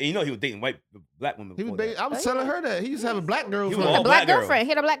 And you know he was dating black women He before was. that. I was telling her that he used to have a black was girlfriend. all A black black girl. girlfriend. He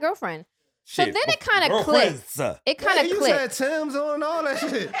had a black girlfriend. So Shit, then it kind of girlfriends. clicked. It Yeah, kind he of used to have clicked. Tim's on and all that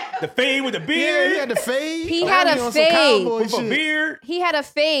shit. The fade with the Yeah, beard. he had the fade. He Now had a on some fade. cowboy with a shit. beard. He had a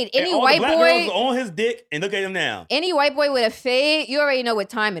fade. And Any all white the black girls boy, on his dick, and look at him now. any white boy with a fade, you already know what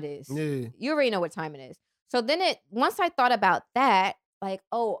time it is. Yeah. You already know what time it is. So then once I thought about that, like,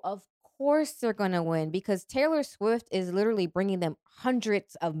 oh, of course they're gonna win because Taylor Swift is literally bringing them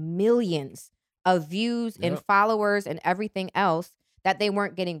hundreds of millions of views and Yep. followers and everything else that they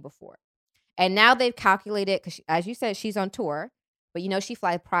weren't getting before. And now they've calculated because, as you said, she's on tour, but she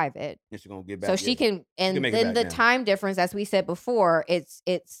flies private, And she's gonna get back. so she can. And make it then back the now. time difference, as we said before, it's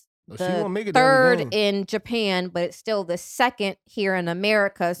Well, she won't the make it to every third game. in Japan, but it's still the second here in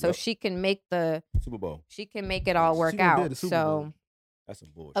America. So Yep. she can make Super Bowl. it all She work gonna be at out. the Super So Bowl. That's some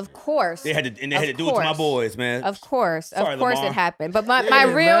bullshit. of course, They had to, and they Of had to do it to my course. boys, man. Of course Sorry, it Lamar. happened. But my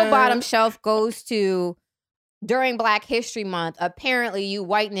Yeah, real man. bottom shelf goes to during Black History Month. Apparently, you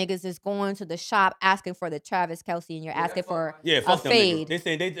white niggas is going to the shop asking for the Travis Kelce, and you're asking for Yeah, fuck a them fade. niggas. They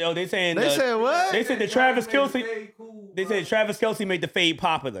saying they saying They said what? they said that Travis Kelce. They said Travis Kelce made the fade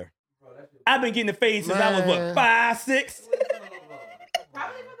popular. I've been getting the fade since I was Man. 5, 6.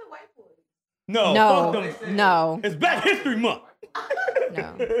 Probably for the white boys. No, No, fuck them. no, It's Black History Month. no,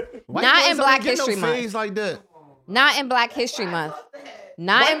 White Not boys in don't Black get no History Month. fades like that. not in Black History Month.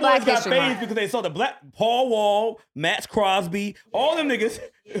 Not White in Black boys got History fades Month. because they saw the black Paul Wall, Max Crosby, all them niggas.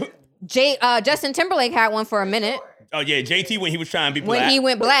 Justin Timberlake had one for a minute Oh yeah, JT when he was trying to be when black. he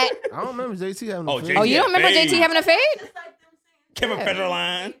went black. I don't remember JT having Oh, no JT. fade. Oh, you don't remember fade. JT having a fade? Just like them saying Kevin Yeah.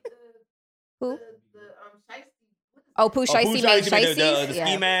 Federline. Who? the shiesty. Oh, Pooh Shiesty made the shiesties.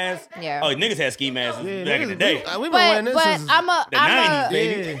 ski mask. Yeah. Oh, niggas had ski masks Yeah, back in the day. We've been wearing But this since I'm The 90s,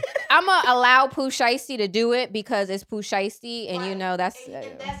 baby. yeah. I'm gonna allow Pooh Shiesty to do it because it's Pooh Shiesty, and that's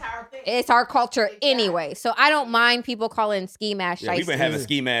And that's our thing. it's our culture anyway. So I don't mind people calling ski mask Yeah, we've been shiesty. having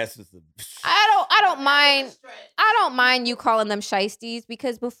ski masks since the. I don't mind you calling them shiesties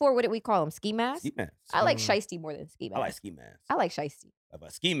because before what did we call them? Ski masks? Ski masks. I like shiesty more than ski I like masks. ski masks. I like shiesty. Like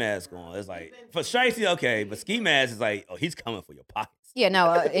a ski mask on. It's like for Shicey, okay, but ski mask is like, oh, he's coming for your pockets. Yeah,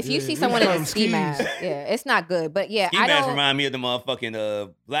 no. If you see someone in a ski mask, yeah, it's not good. But yeah, ski mask remind me of the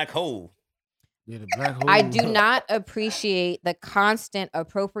motherfucking black hole. Yeah, the black hole. I do not appreciate the constant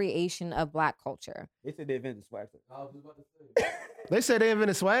appropriation of black culture. They said they invented swag. They said they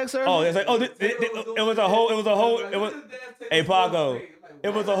invented swag, sir. Oh, it's like, it was a whole. Hey, Paco.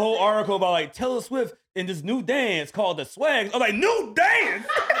 It was a whole article about like Taylor Swift and this new dance called the swag. I was like, new dance?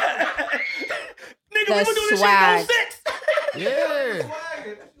 Nigga, we were doing this shit in 06. Yeah.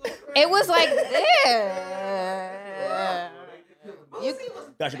 It was like,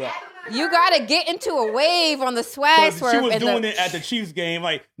 you gotta get into a wave on the swag swerve. She was doing it at the Chiefs game.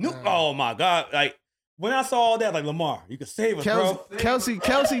 Like, oh my God. Like, when I saw all that, like, Lamar, you can save us, bro. Kelsey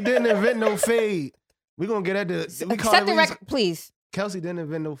didn't invent no fade. We're going to get at the... Set the record, please. Kelsey didn't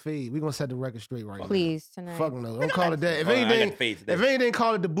invent no fade. We're going to set the record straight right now. Please, tonight. Fuck no. Don't call it that. If anything,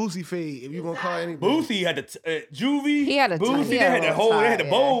 call it the Boosie fade. If you're going to call it anything. Boosie had the... Juvie. He had a Boosie, they had the whole... They had the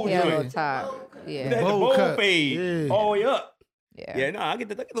bowl. He had a little top. Yeah. They had the bowl fade all the way up. Yeah, no, I get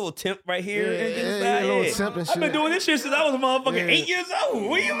the little temp right here. A little temp and shit. I've been doing this shit since I was a motherfucking 8 years old.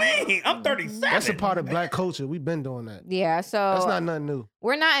 What do you mean? I'm 37. That's a part of black culture. We've been doing that. Yeah, so that's not nothing new.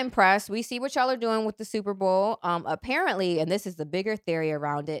 We're not impressed. We see what y'all are doing with the Super Bowl. Apparently, and this is the bigger theory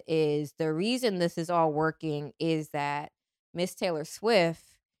around it, is the reason this is all working is that Miss Taylor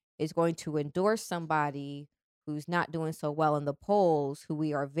Swift is going to endorse somebody who's not doing so well in the polls, who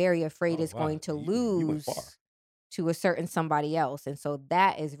we are very afraid is going to lose to a certain somebody else. And so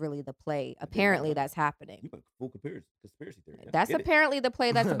that is really the play. Apparently that's happening. You went full conspiracy theory. That's apparently the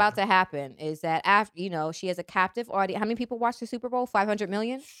play that's about to happen, is that after, she has a captive audience. How many people watch the Super Bowl? 500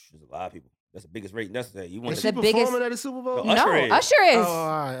 million? There's a lot of people. That's the biggest rating. That's the you want. Is she performing at the Super Bowl? No, Usher is. Oh, all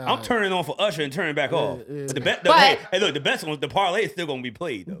right. I'm turning on for Usher and turning back off. But the best one, the parlay is still gonna be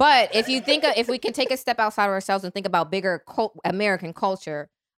played though. But if you think if we can take a step outside of ourselves and think about bigger American culture,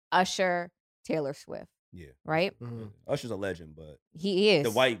 Usher, Taylor Swift. Yeah. Right? Mm-hmm. Usher's a legend, but he is.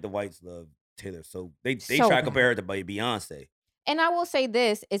 The whites love Taylor. So they try to compare her to Beyonce. And I will say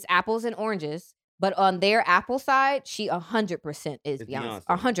this, it's apples and oranges, but on their Apple side, she 100% is Beyonce.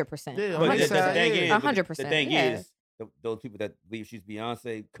 100%. Yeah, 100%. The thing is, those people that believe she's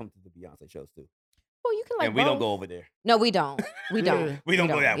Beyonce come to the Beyonce shows too. Well, you can like and we don't go over there. No, we don't. We don't. We don't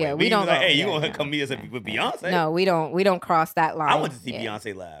go that way. Yeah, we don't like, go. Hey, you gonna come meet us with Beyonce? No, we don't. We don't cross that line. I went to see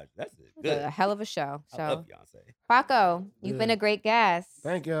Beyonce live. That's it. Good. A hell of a show. So, I love Beyonce. Paco, you've been a great guest.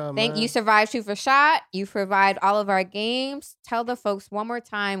 Thank you. Thank you. Survived Shoot for Shot. You provide all of our games. Tell the folks one more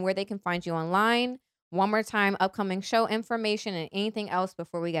time where they can find you online. One more time, upcoming show information and anything else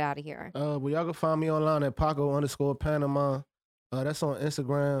before we get out of here. Well, y'all can find me online at Paco_Panama. That's on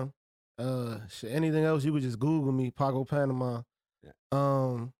Instagram. Anything else, you could just Google me, Paco Panama.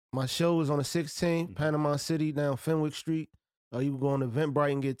 Yeah. My show is on the 16th, Panama City, down Fenwick Street. You can go on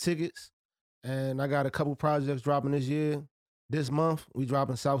Eventbrite and get tickets. And I got a couple projects dropping this year. This month, we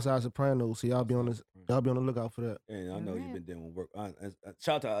dropping Southside Sopranos, so y'all be on the lookout for that. And I know you've been doing work.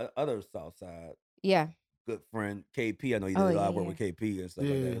 Shout out to other Southside. Yeah. Good friend KP. I know you did a lot of work with KP and stuff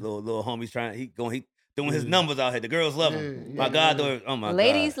like that. Little homie's he doing his numbers out here. The girls love him. My goddaughter, oh my God.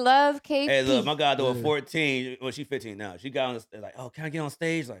 Ladies love KP. Hey, look, my goddaughter 14. Well, she's 15 now. She got on like, oh, can I get on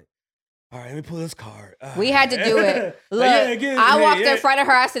stage? Like, all right, let me pull this card. We had to do it. Look, I walked in front of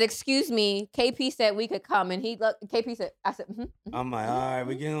her. I said, excuse me. KP said we could come. And he looked, KP said, I said, I'm like, all right,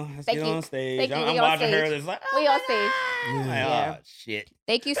 let's get on stage. I'm watching her. It's like, we on stage. Oh, shit.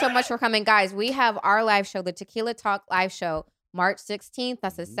 Thank you so much for coming. Guys, we have our live show, the TequilaTlk live show, March 16th.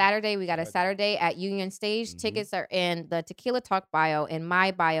 That's a Saturday. We got a Saturday at Union Stage. Tickets are in the TequilaTlk bio, in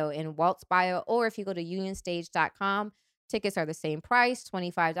my bio, in Walt's bio, or if you go to unionstage.com. Tickets are the same price,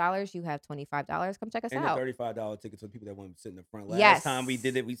 $25. You have $25. Come check us out. And $35 tickets for people that want to sit in the front. Last time we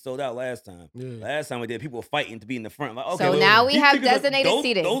did it, we sold out last time. Yeah. Last time we did, people were fighting to be in the front. Like, okay, so now we have designated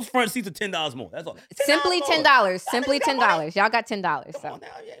seating. Those front seats are $10 more. That's all. Simply $10. Simply $10. Y'all got $10. Come on now.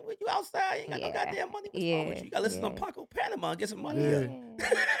 You outside. You ain't got no goddamn money. What's wrong with you? You got to listen to Paco Panama and get some money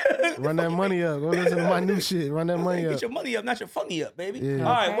up. Run that money up. Go listen to my new shit. Run that money up. Get your money up, not your funny up, baby. Yeah.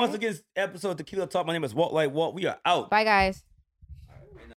 All right. Once again, episode of Tequila Talk. My name is Walt Like Walt. We are out. Bye, guys.